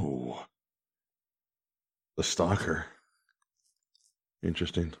 Oh. The stalker.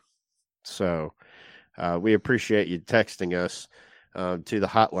 Interesting. So, We appreciate you texting us to the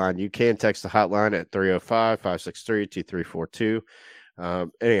hotline. You can text the hotline at 305-563-2342.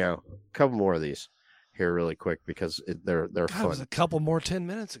 Anyhow, a couple more of these here really quick because they're God, fun. it was a couple more 10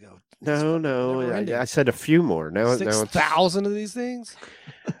 minutes ago. No, I said a few more. Now 6,000 of these things.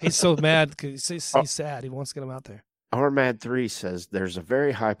 He's so mad because he's sad. He wants to get them out there. RMAD3 says there's a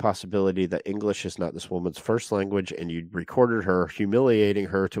very high possibility that English is not this woman's first language, and you recorded her humiliating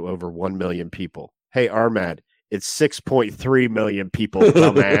her to over 1 million people. Hey, RMAD, it's 6.3 million people,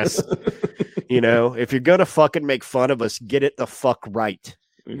 dumbass. If you're gonna fucking make fun of us, get it the fuck right,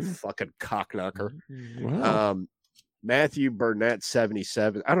 you fucking cockknocker. Wow. Matthew Burnett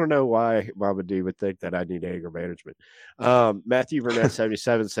 77. I don't know why Mama D would think that I need anger management. Matthew Burnett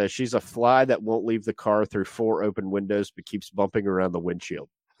 77 says she's a fly that won't leave the car through 4 open windows but keeps bumping around the windshield.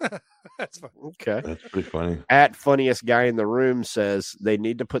 That's funny. Okay. That's pretty funny. At funniest guy in the room says they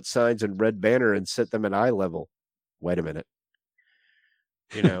need to put signs in red banner and set them at eye level. Wait a minute.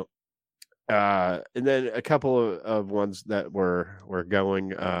 And then a couple of ones that were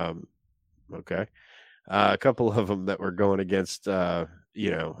going okay. A couple of them that were going against, I'm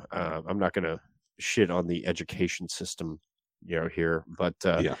not going to shit on the education system, here, but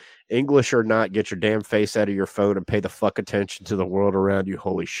English or not, get your damn face out of your phone and pay the fuck attention to the world around you.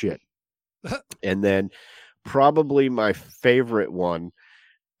 Holy shit. And then probably my favorite one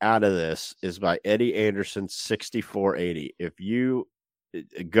out of this is by Eddie Anderson 6480. If you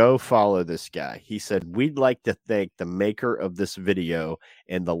go follow this guy, he said, we'd like to thank the maker of this video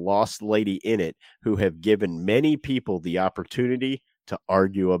and the lost lady in it who have given many people the opportunity to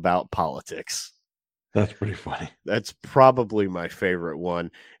argue about politics. That's pretty funny. That's probably my favorite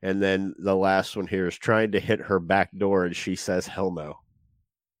one. And then the last one here is trying to hit her back door and she says hell no.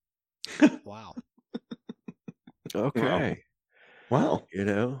 Wow. Okay. Wow.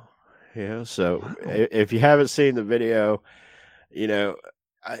 So if you haven't seen the video,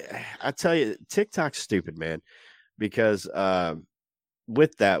 I tell you, TikTok's stupid, man, because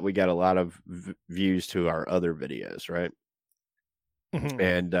with that, we got a lot of views to our other videos, right? Mhm.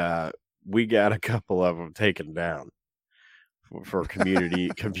 And we got a couple of them taken down for community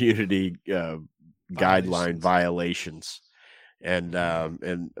guideline violations. And I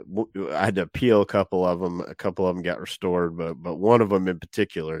had to appeal a couple of them. A couple of them got restored, but one of them in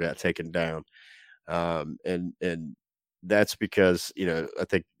particular got taken down. And that's because, I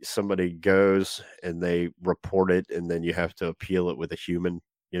think somebody goes and they report it and then you have to appeal it with a human,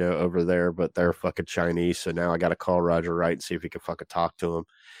 over there, but they're fucking Chinese. So now I got to call Roger Wright and see if he can fucking talk to him,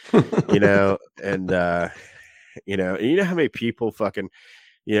 and you know how many people fucking,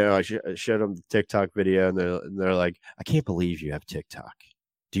 I showed them the TikTok video and they're like, I can't believe you have TikTok.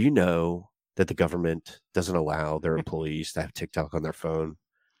 Do you know that the government doesn't allow their employees to have TikTok on their phone?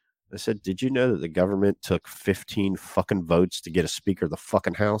 I said, did you know that the government took 15 fucking votes to get a speaker of the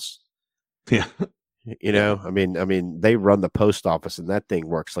fucking house? Yeah. I mean, they run the post office and that thing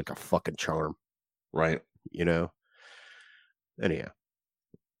works like a fucking charm. Right. Anyhow.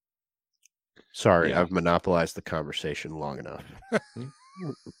 Sorry, Yeah. I've monopolized the conversation long enough.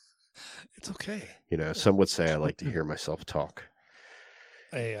 It's okay. Some would say I like to hear myself talk.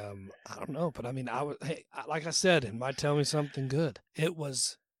 I don't know, but I mean, like I said, it might tell me something good. It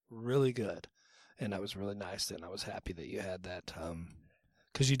was really good, and that was really nice, and I was happy that you had that,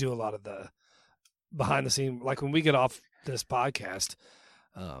 because you do a lot of the behind the scene, like when we get off this podcast,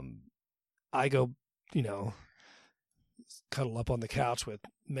 I go, cuddle up on the couch with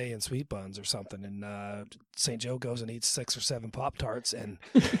May and Sweet Buns or something, and St. Joe goes and eats 6 or 7 Pop-Tarts, and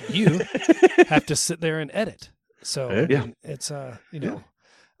you have to sit there and edit. So Yeah. it's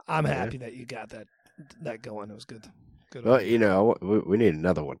I'm happy that you got that going. It was good. Well, we need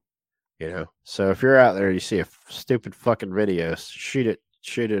another one. So if you're out there, you see a stupid fucking video, shoot it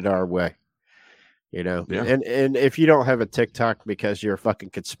our way. Yeah. And if you don't have a TikTok because you're a fucking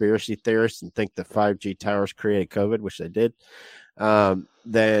conspiracy theorist and think the 5G towers created COVID, which they did,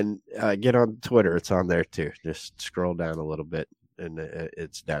 then get on Twitter. It's on there too. Just scroll down a little bit and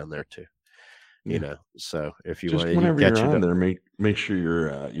it's down there too. So if you want to, whenever you're on there, make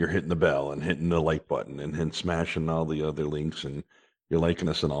sure you're hitting the bell and hitting the like button and smashing all the other links, and you're liking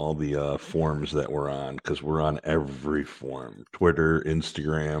us in all the forums that we're on, because we're on every forum: Twitter,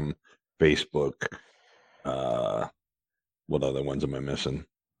 Instagram, Facebook. What other ones am I missing?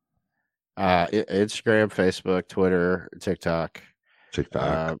 Instagram, Facebook, Twitter, TikTok.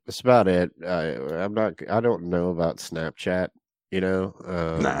 That's about it. I don't know about Snapchat.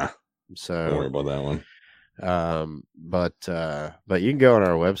 Nah. So Don't worry about that one. But you can go on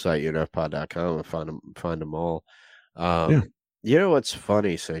our website, unfpod.com, and find them all. You know what's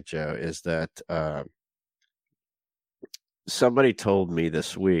funny, St. Joe, is that somebody told me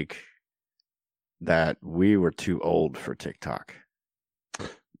this week that we were too old for TikTok.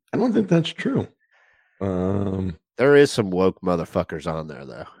 I don't think that's true. There is some woke motherfuckers on there,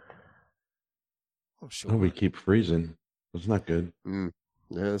 though. I'm sure. Oh, we keep freezing. It's not good. Yeah,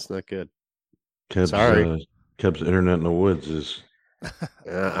 it's not good. Sorry. Keb's internet in the woods is.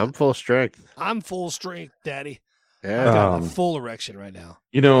 I'm full strength. I'm full strength, Daddy. Yeah, I've got a full erection right now.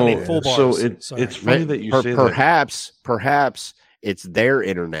 You know, I mean, full bars. so it's funny that you say perhaps it's their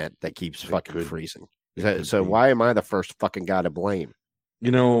internet that keeps fucking freezing. So why am I the first fucking guy to blame?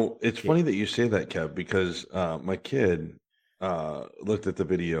 You know, it's funny that you say that, Kev, because my kid looked at the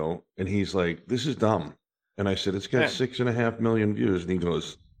video and he's like, "This is dumb." And I said, "It's got 6.5 million views." And he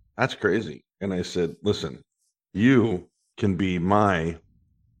goes, "That's crazy." And I said, "Listen, you can be my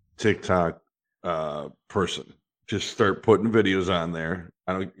TikTok person. Just start putting videos on there.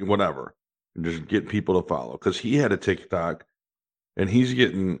 Whatever. And just get people to follow." Because he had a TikTok and he's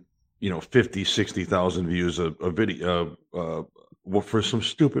getting, 50, 60,000 views a video for some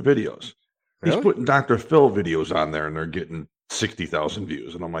stupid videos. Really? He's putting Dr. Phil videos on there and they're getting 60,000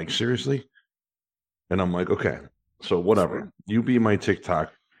 views. And I'm like, seriously? And I'm like, okay, so whatever. You be my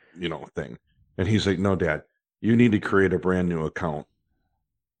TikTok, thing. And he's like, "No, Dad, you need to create a brand new account.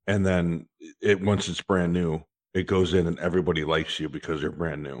 And then once it's brand new, it goes in and everybody likes you because you're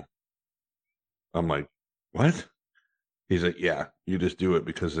brand new." I'm like, "What?" He's like, "Yeah, you just do it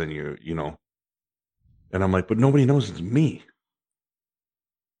because then And I'm like, "But nobody knows it's me.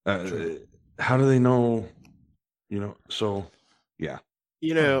 How do they know?" So yeah.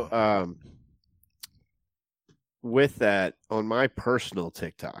 With that, on my personal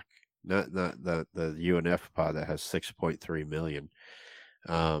TikTok, not the UNF pod that has 6.3 million,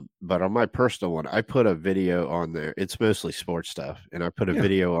 but on my personal one, I put a video on there. It's mostly sports stuff, and I put a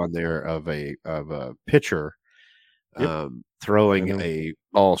video on there of a pitcher throwing a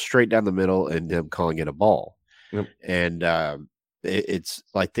ball straight down the middle and them calling it a ball. Yep. And it's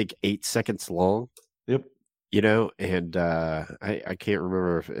I think 8 seconds long. Yep. And I can't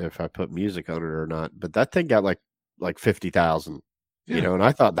remember if I put music on it or not, but that thing got like 50,000, and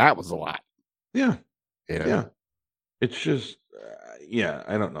I thought that was a lot. Yeah. Yeah. It's just,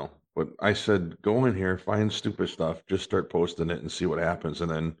 I don't know. But I said, go in here, find stupid stuff, just start posting it and see what happens.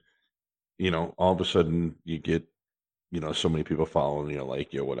 And then, all of a sudden you get, so many people following you,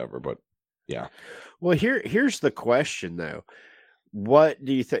 like you, whatever. But yeah. Well, here's the question though. What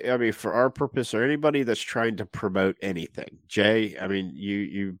do you think? I mean, for our purpose or anybody that's trying to promote anything, Jay, I mean,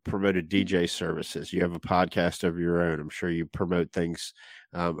 you promoted DJ services. You have a podcast of your own. I'm sure you promote things.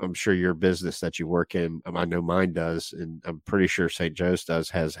 I'm sure your business that you work in, I know mine does, and I'm pretty sure St. Joe's does,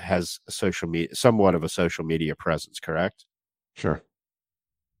 has a social media, somewhat of a social media presence, correct? Sure.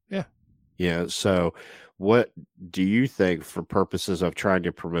 Yeah. Yeah. So what do you think, for purposes of trying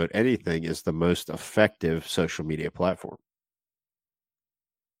to promote anything, is the most effective social media platform?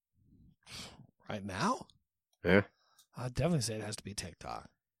 Right now? Yeah. I'd definitely say it has to be TikTok.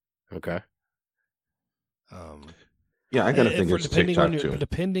 Okay. Yeah, I gotta think it's TikTok too.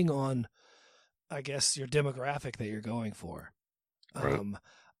 Depending on, I guess, your demographic that you're going for. Right.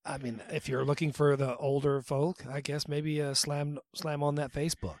 I mean, if you're looking for the older folk, I guess maybe slam on that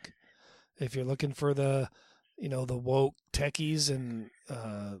Facebook. If you're looking for the woke techies and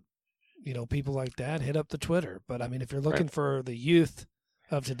people like that, hit up the Twitter. But I mean, if you're looking for the youth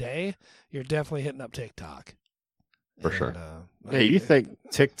of today, you're definitely hitting up TikTok. For sure. Hey, you think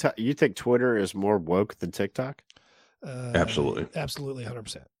TikTok? You think Twitter is more woke than TikTok? Absolutely. Absolutely,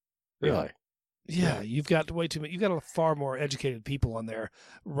 100%. Really? Yeah, you've got way too many. You've got a far more educated people on there,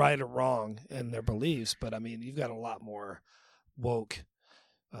 right or wrong, in their beliefs. But I mean, you've got a lot more woke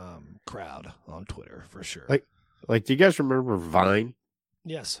crowd on Twitter for sure. Like, do you guys remember Vine?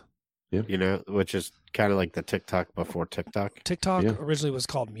 Yes. Yeah. Which is kind of like the TikTok before TikTok. TikTok originally was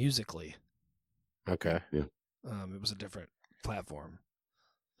called Musical.ly. Okay. Yeah. It was a different platform.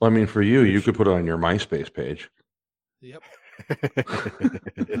 Well, I mean, for you could put it on your MySpace page. Yep.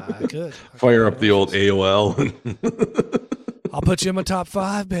 I could. Fire up the old AOL. I'll put you in my top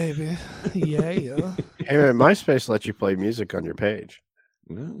 5, baby. Yeah. Hey, man, MySpace lets you play music on your page.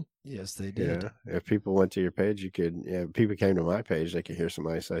 Yeah. Yes, they did. Yeah. If people went to your page, you could. Yeah, if people came to my page, they could hear some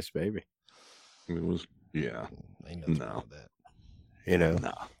Ice Ice Baby. It was. Yeah. Ain't nothing wrong with that.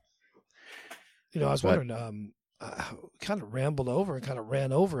 No. I was wondering. I kind of rambled over and kind of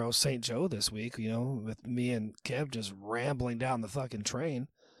ran over St. Joe this week. With me and Kev just rambling down the fucking train.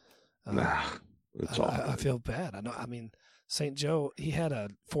 It's all. I feel bad. I know. I mean, St. Joe, he had a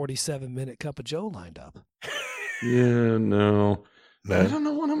 47-minute Cup of Joe lined up. Yeah. No. I don't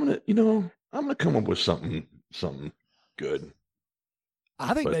know what I'm gonna. I'm gonna come up with something good.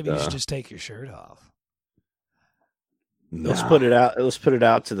 I think But, maybe you should just take your shirt off. Let's put it out. Let's put it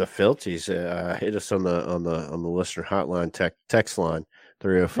out to the filties. Hit us on the listener hotline text line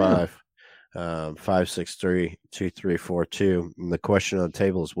 305 563-2342. And the question on the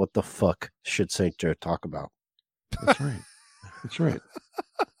table is, what the fuck should St. Joe talk about? That's right. That's right.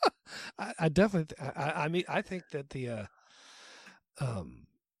 I definitely. I mean, I think that the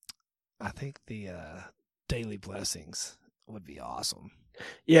daily blessings would be awesome.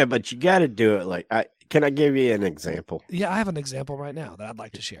 Yeah, but you got to do it like. Can I give you an example? Yeah, I have an example right now that I'd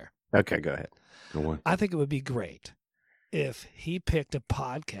like to share. Okay, go ahead. Go on. I think it would be great if he picked a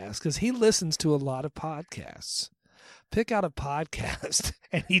podcast, because he listens to a lot of podcasts. Pick out a podcast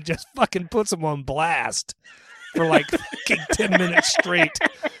and he just fucking puts them on blast for like fucking 10 minutes straight.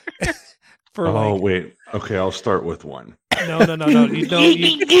 Wait. Okay, I'll start with one. No. You don't.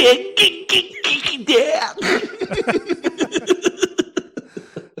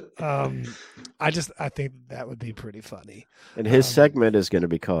 I think that would be pretty funny. And his segment is going to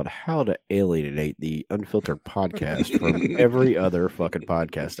be called "How to Alienate the Unfiltered Podcast from Every Other Fucking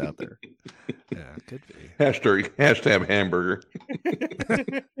Podcast Out There." Yeah, could be. Hashtag hamburger.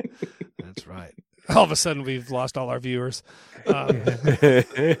 That's right. All of a sudden, we've lost all our viewers. They're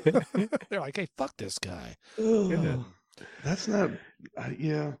like, "Hey, fuck this guy." That's not.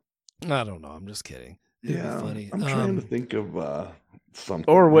 Yeah. I don't know. I'm just kidding. It'd be funny. I'm trying to think of something.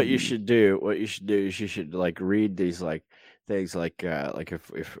 Or what you should do. What you should do is you should like read these like things like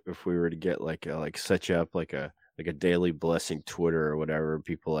if we were to get like set you up like a daily blessing Twitter or whatever,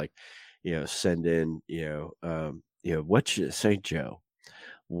 people like send in what should St. Joe,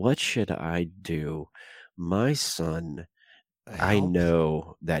 what should I do? My son, I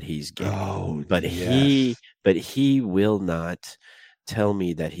know that he's gay, but he will not tell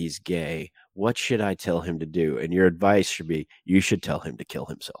me that he's gay. What should I tell him to do? And your advice should be, you should tell him to kill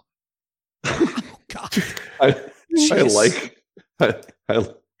himself. Oh, God. I like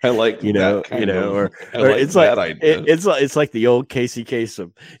it's like the old Casey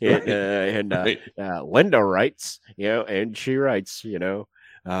Kasem and Linda writes, and she writes,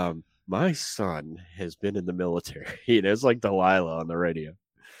 my son has been in the military. It's like Delilah on the radio.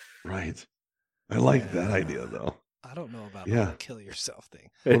 Right. I like that idea though. I don't know about the kill yourself thing.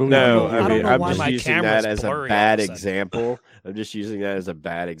 No, I mean, I'm just my using that as a bad all of a example. I'm just using that as a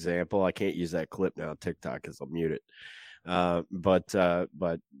bad example. I can't use that clip now on TikTok because I'll mute it. But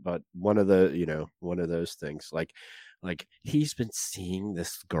one of those things, like he's been seeing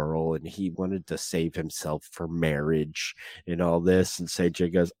this girl and he wanted to save himself for marriage and all this, and St. Joe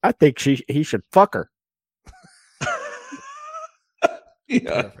goes, I think he should fuck her.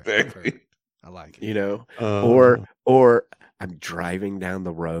 Yeah, perfect. I like it. Or I'm driving down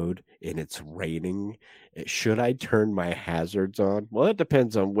the road and it's raining. Should I turn my hazards on? Well, it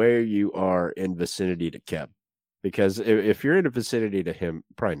depends on where you are in vicinity to Kev. Because if you're in a vicinity to him,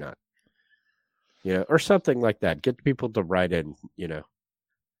 probably not. Or something like that. Get people to write in, I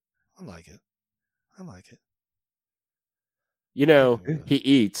like it. He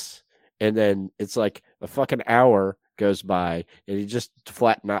eats and then it's like a fucking hour goes by and he just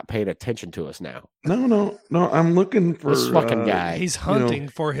flat not paying attention to us now. No. I'm looking for this fucking guy. He's hunting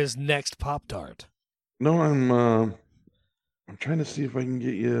for his next Pop-Tart. No, I'm trying to see if I can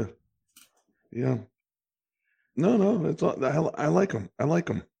get you. Yeah. No, it's all. I like him.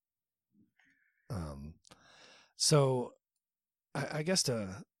 So I guess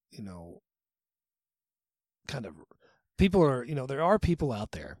to kind of people are there are people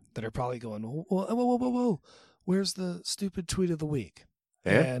out there that are probably going, whoa. Where's the stupid tweet of the week?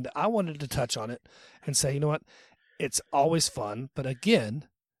 Yeah. And I wanted to touch on it and say, you know what? It's always fun. But again,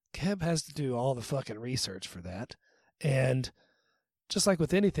 Keb has to do all the fucking research for that. And just like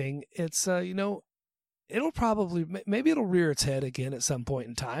with anything, it's, it'll probably, maybe it'll rear its head again at some point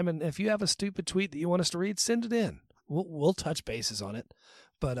in time. And if you have a stupid tweet that you want us to read, send it in. We'll touch bases on it.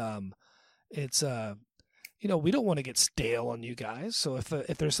 But it's, we don't want to get stale on you guys. So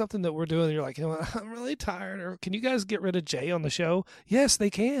if there's something that we're doing, and you're like, I'm really tired, or can you guys get rid of Jay on the show? Yes,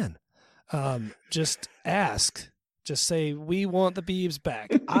 they can. Just ask. Just say, we want the Beebs back.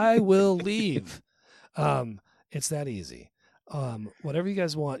 I will leave. It's that easy. Whatever you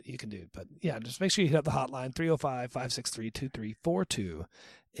guys want, you can do. But yeah, just make sure you hit up the hotline 305-563-2342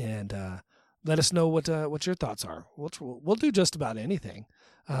 and let us know what your thoughts are. We'll do just about anything.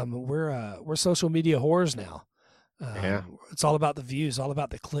 We're social media whores now. It's all about the views, all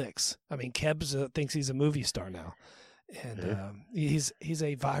about the clicks. I mean, Kebs thinks he's a movie star now, and he's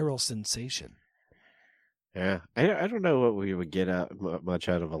a viral sensation. Yeah, I don't know what we would get out much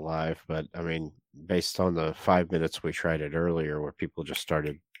out of a live, but I mean, based on the 5 minutes we tried it earlier, where people just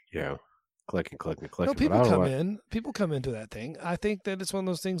started, clicking, clicking, No, clicking. But people I don't come know. in. People come into that thing. I think that it's one of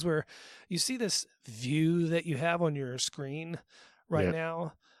those things where you see this view that you have on your screen right Yeah.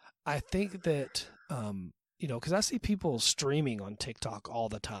 now. I think that because I see people streaming on TikTok all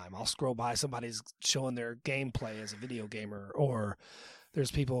the time. I'll scroll by, somebody's showing their gameplay as a video gamer, or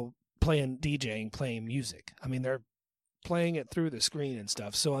there's people DJing, playing music. I mean, they're playing it through the screen and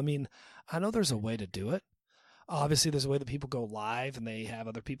stuff. So, I mean, I know there's a way to do it. Obviously, there's a way that people go live and they have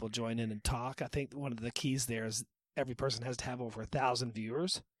other people join in and talk. I think one of the keys there is every person has to have over 1,000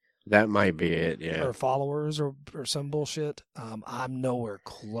 viewers. That might be it, yeah. Or followers or some bullshit. I'm nowhere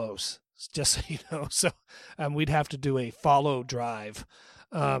close, just so you know. So we'd have to do a follow drive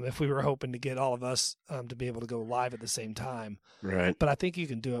if we were hoping to get all of us to be able to go live at the same time. Right. But I think you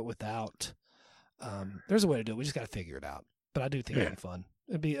can do it without. There's a way to do it. We just got to figure it out. But I do think it'd be fun.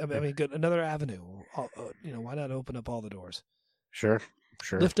 It'd be, I mean, good. Another avenue. Why not open up all the doors? Sure.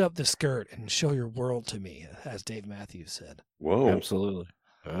 Lift up the skirt and show your world to me, as Dave Matthews said. Whoa. Absolutely.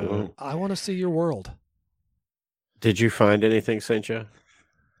 I want to see your world. Did you find anything, St. Joe?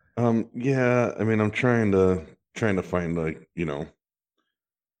 Yeah. I mean, I'm trying to find a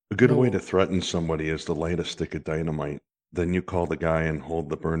good way to threaten somebody is to light a stick of dynamite. Then you call the guy and hold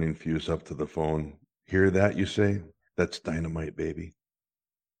the burning fuse up to the phone. Hear that? You say that's dynamite, baby.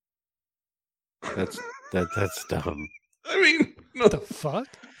 That's dumb. I mean, no. What the fuck?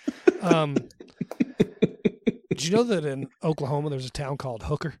 Did you know that in Oklahoma there's a town called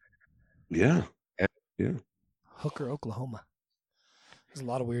Hooker? Yeah. Hooker, Oklahoma. There's a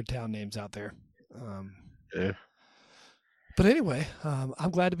lot of weird town names out there. Yeah. But anyway, I'm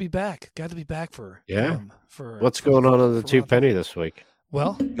glad to be back. Glad to be back for What's going on the Two Penny this week?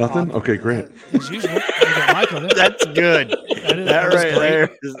 Well, nothing. Okay, great. As usual, we got Mike on it. That's good.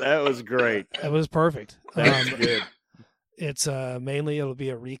 That was great. That was perfect. That's good. It's mainly it'll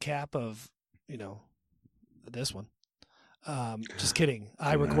be a recap of this one. Just kidding.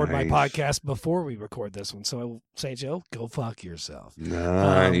 I record my podcast before we record this one. So St. Joe, go fuck yourself.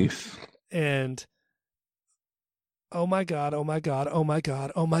 Nice. And oh my God, oh my God, oh my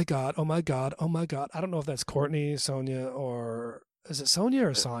God, oh my God, oh my God, oh my God. I don't know if that's Courtney, Sonia, or is it Sonia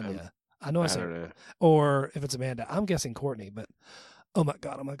or Sonia? I know I said, or if it's Amanda. I'm guessing Courtney, but oh my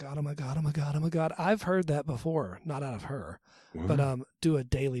God, oh my God, oh my God, oh my God, oh my God. I've heard that before, not out of her, but do a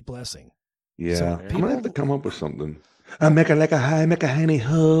daily blessing. Yeah, so I'm gonna have to come up with something. I make it like a high, make a honey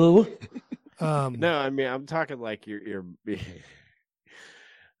ho. No, I mean I'm talking like you're.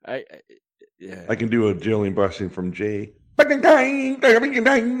 I can do a Jillian blessing from Jay. I can't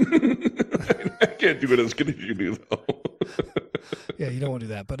do it as good as you do though. Yeah, you don't want to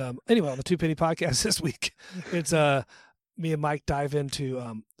do that. But anyway, on the Two Penny podcast this week, it's me and Mike dive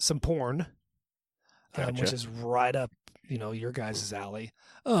into some porn, which is right up your guys' alley.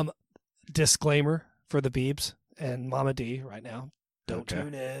 Disclaimer for the Beebs and Mama D right now. Don't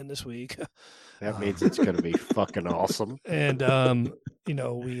tune in this week. That means it's going to be fucking awesome. And we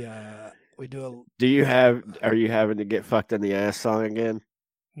do a. Are you having to get fucked in the ass song again?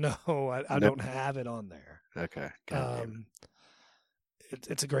 No, I don't have it on there. Okay.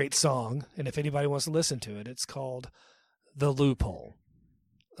 It's a great song, and if anybody wants to listen to it, it's called "The Loophole."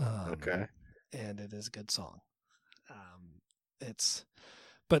 Okay. And it is a good song.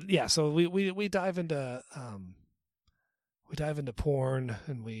 But yeah, so we dive into porn,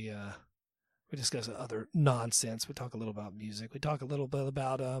 and we discuss other nonsense. We talk a little about music. We talk a little bit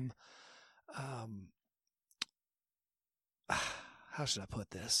about how should I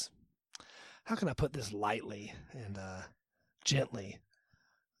put this? How can I put this lightly and gently?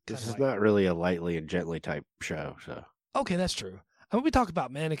 This is not really a lightly and gently type show, so. Okay, that's true. I mean, we talk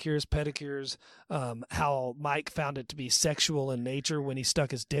about manicures, pedicures, how Mike found it to be sexual in nature when he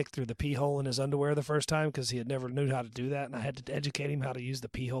stuck his dick through the pee hole in his underwear the first time because he had never knew how to do that, and I had to educate him how to use the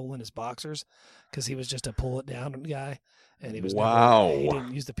pee hole in his boxers because he was just a pull it down guy, and he was he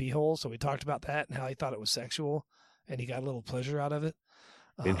didn't use the pee hole. So we talked about that and how he thought it was sexual, and he got a little pleasure out of it.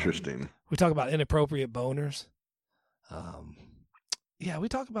 Interesting. We talk about inappropriate boners. Yeah, we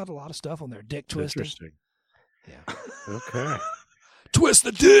talk about a lot of stuff on there. Dick twisting. Interesting. Yeah. Okay. Twist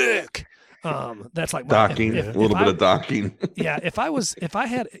the dick. That's like docking. A little bit of docking. Yeah. If I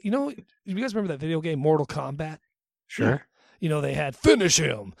had, you guys remember that video game Mortal Kombat? Sure. They had finish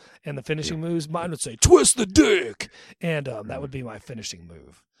him, and the finishing moves. Mine would say twist the dick, and that would be my finishing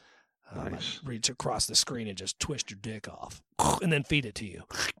move. Nice. I'd reach across the screen and just twist your dick off, and then feed it to you.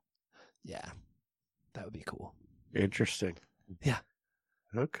 Yeah, that would be cool. Interesting. Yeah.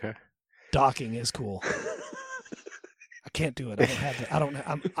 Okay. Docking is cool. I can't do it. I don't have to. I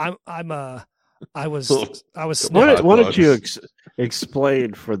don't. I was Why snipped. don't you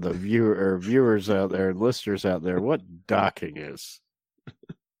explain for the viewers out there and listeners out there what docking is?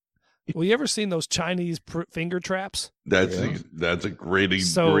 Well, you ever seen those Chinese finger traps? That's a great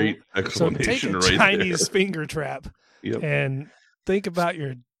explanation take a right Chinese there. finger trap and think about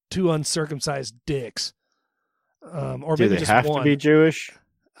your two uncircumcised dicks. Or Do maybe they just have one. to be Jewish?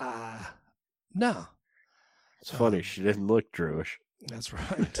 No. It's funny. She didn't look Jewish. That's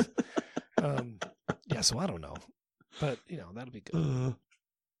right. Yeah, so I don't know. But, that'll be good.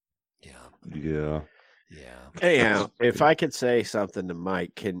 Yeah. Anyhow, if I could say something to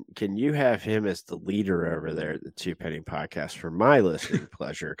Mike, can you have him as the leader over there at the Two Penny Podcast for my listening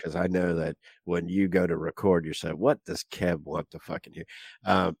pleasure? Because I know that when you go to record, you say, "What does Kev want to fucking hear?"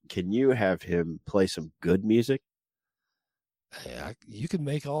 Can you have him play some good music? Yeah, you can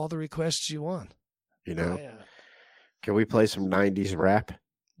make all the requests you want. Can we play some 90s rap?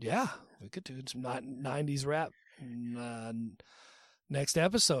 Yeah, we could do some 90s rap. Next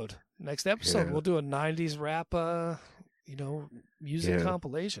episode, we'll do a 90s rap, music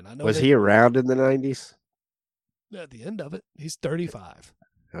compilation. I know. Was he around in the 90s? At the end of it, he's 35.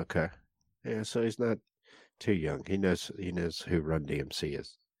 Okay. Yeah, so he's not too young. He knows who Run DMC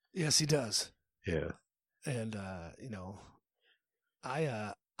is. Yes, he does. Yeah. And the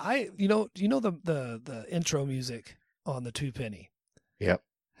intro music on the Two Penny. Yep.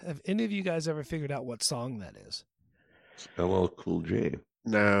 Have any of you guys ever figured out what song that is? It's LL Cool J.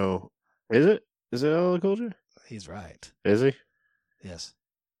 No. Is it? Is it LL Cool J? He's right. Is he? Yes.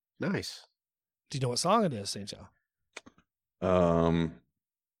 Nice. Do you know what song it is, St. Joe?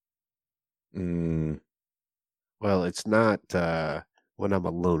 Well, it's not When I'm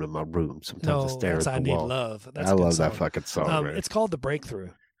Alone in My Room. Sometimes I stare at the I Need wall. Love. That's I a good love song. that fucking song. It's called The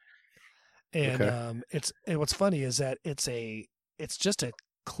Breakthrough. And and what's funny is that it's just a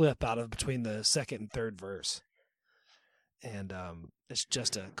clip out of between the second and third verse. And it's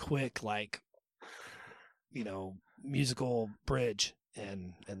just a quick, musical bridge,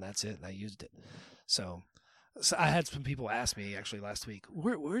 and that's it. And I used it. So I had some people ask me actually last week,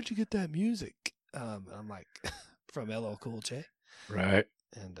 where'd you get that music? And I'm like, from LL Cool J. Right.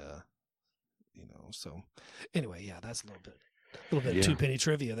 And so anyway, yeah, that's a little bit of Two Penny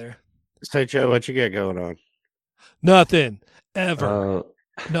trivia there. St. Joe, what you got going on? Nothing ever.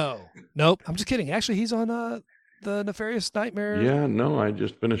 Nope. I'm just kidding. Actually, he's on the Nefarious Nightmare. Yeah, no, I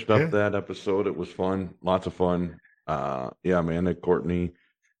just finished up that episode. It was fun, lots of fun. Amanda, Courtney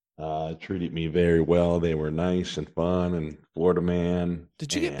treated me very well. They were nice and fun, and Florida Man.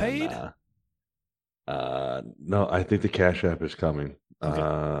 Did you get paid? No, I think the Cash App is coming.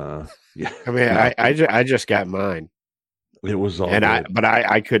 Okay. Yeah. I mean, I just got mine. It was all and good.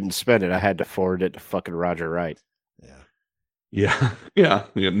 I couldn't spend it. I had to forward it to fucking Roger Wright. Yeah.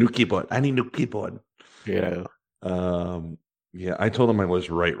 New keyboard. I need new keyboard. Yeah. I told him I was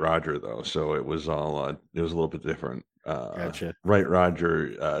Wright Roger though, so it was all it was a little bit different. Gotcha. Wright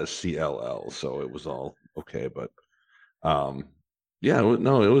Roger CLL, so it was all okay, but it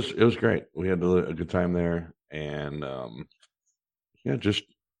was great. We had a good time there, and just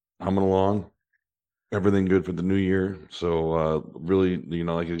humming along. Everything good for the new year. So really,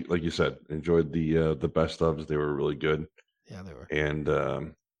 like you said, enjoyed the best ofs. They were really good. Yeah, they were. And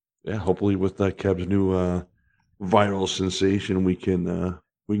hopefully with Kev's new viral sensation, we can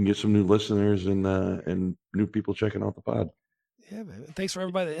get some new listeners and new people checking out the pod. Yeah, man. Thanks for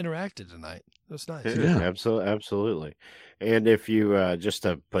everybody that interacted tonight. It was nice. Yeah, absolutely. And if you just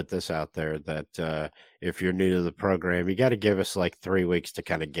to put this out there, that if you're new to the program, you got to give us like 3 weeks to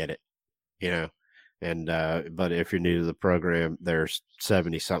kind of get it, And but if you're new to the program, there's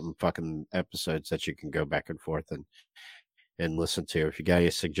 70 something fucking episodes that you can go back and forth and listen to. If you got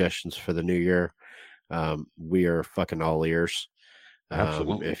any suggestions for the new year, we are fucking all ears.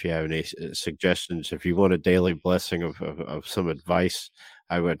 Absolutely. If you have any suggestions, if you want a daily blessing of some advice,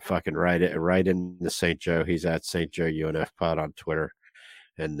 I would fucking write in the St. Joe. He's at St. Joe UNF Pod on Twitter,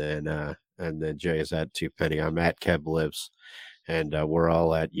 and then Jay is at Two Penny. I'm at Kev Lives. And we're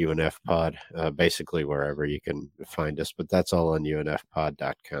all at UNF Pod, basically wherever you can find us. But that's all on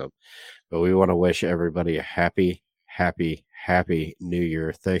UNFpod.com. But we want to wish everybody a happy New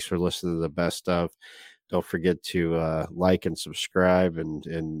Year. Thanks for listening to the best of. Don't forget to like and subscribe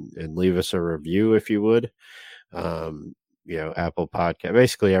and leave us a review if you would. Apple Podcast.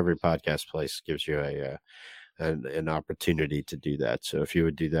 Basically, every podcast place gives you an opportunity to do that. So if you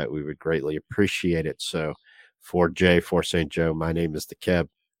would do that, we would greatly appreciate it. So. For St. Joe, my name is the Keb.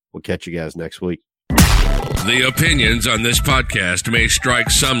 We'll catch you guys next week. The opinions on this podcast may strike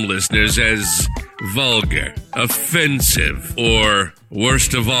some listeners as vulgar, offensive, or,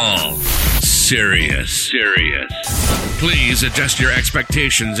 worst of all, serious. Please adjust your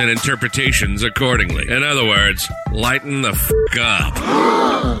expectations and interpretations accordingly. In other words, lighten the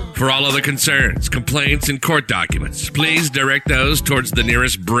up. For all other concerns, complaints, and court documents, please direct those towards the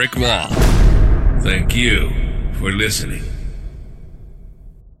nearest brick wall. Thank you for listening.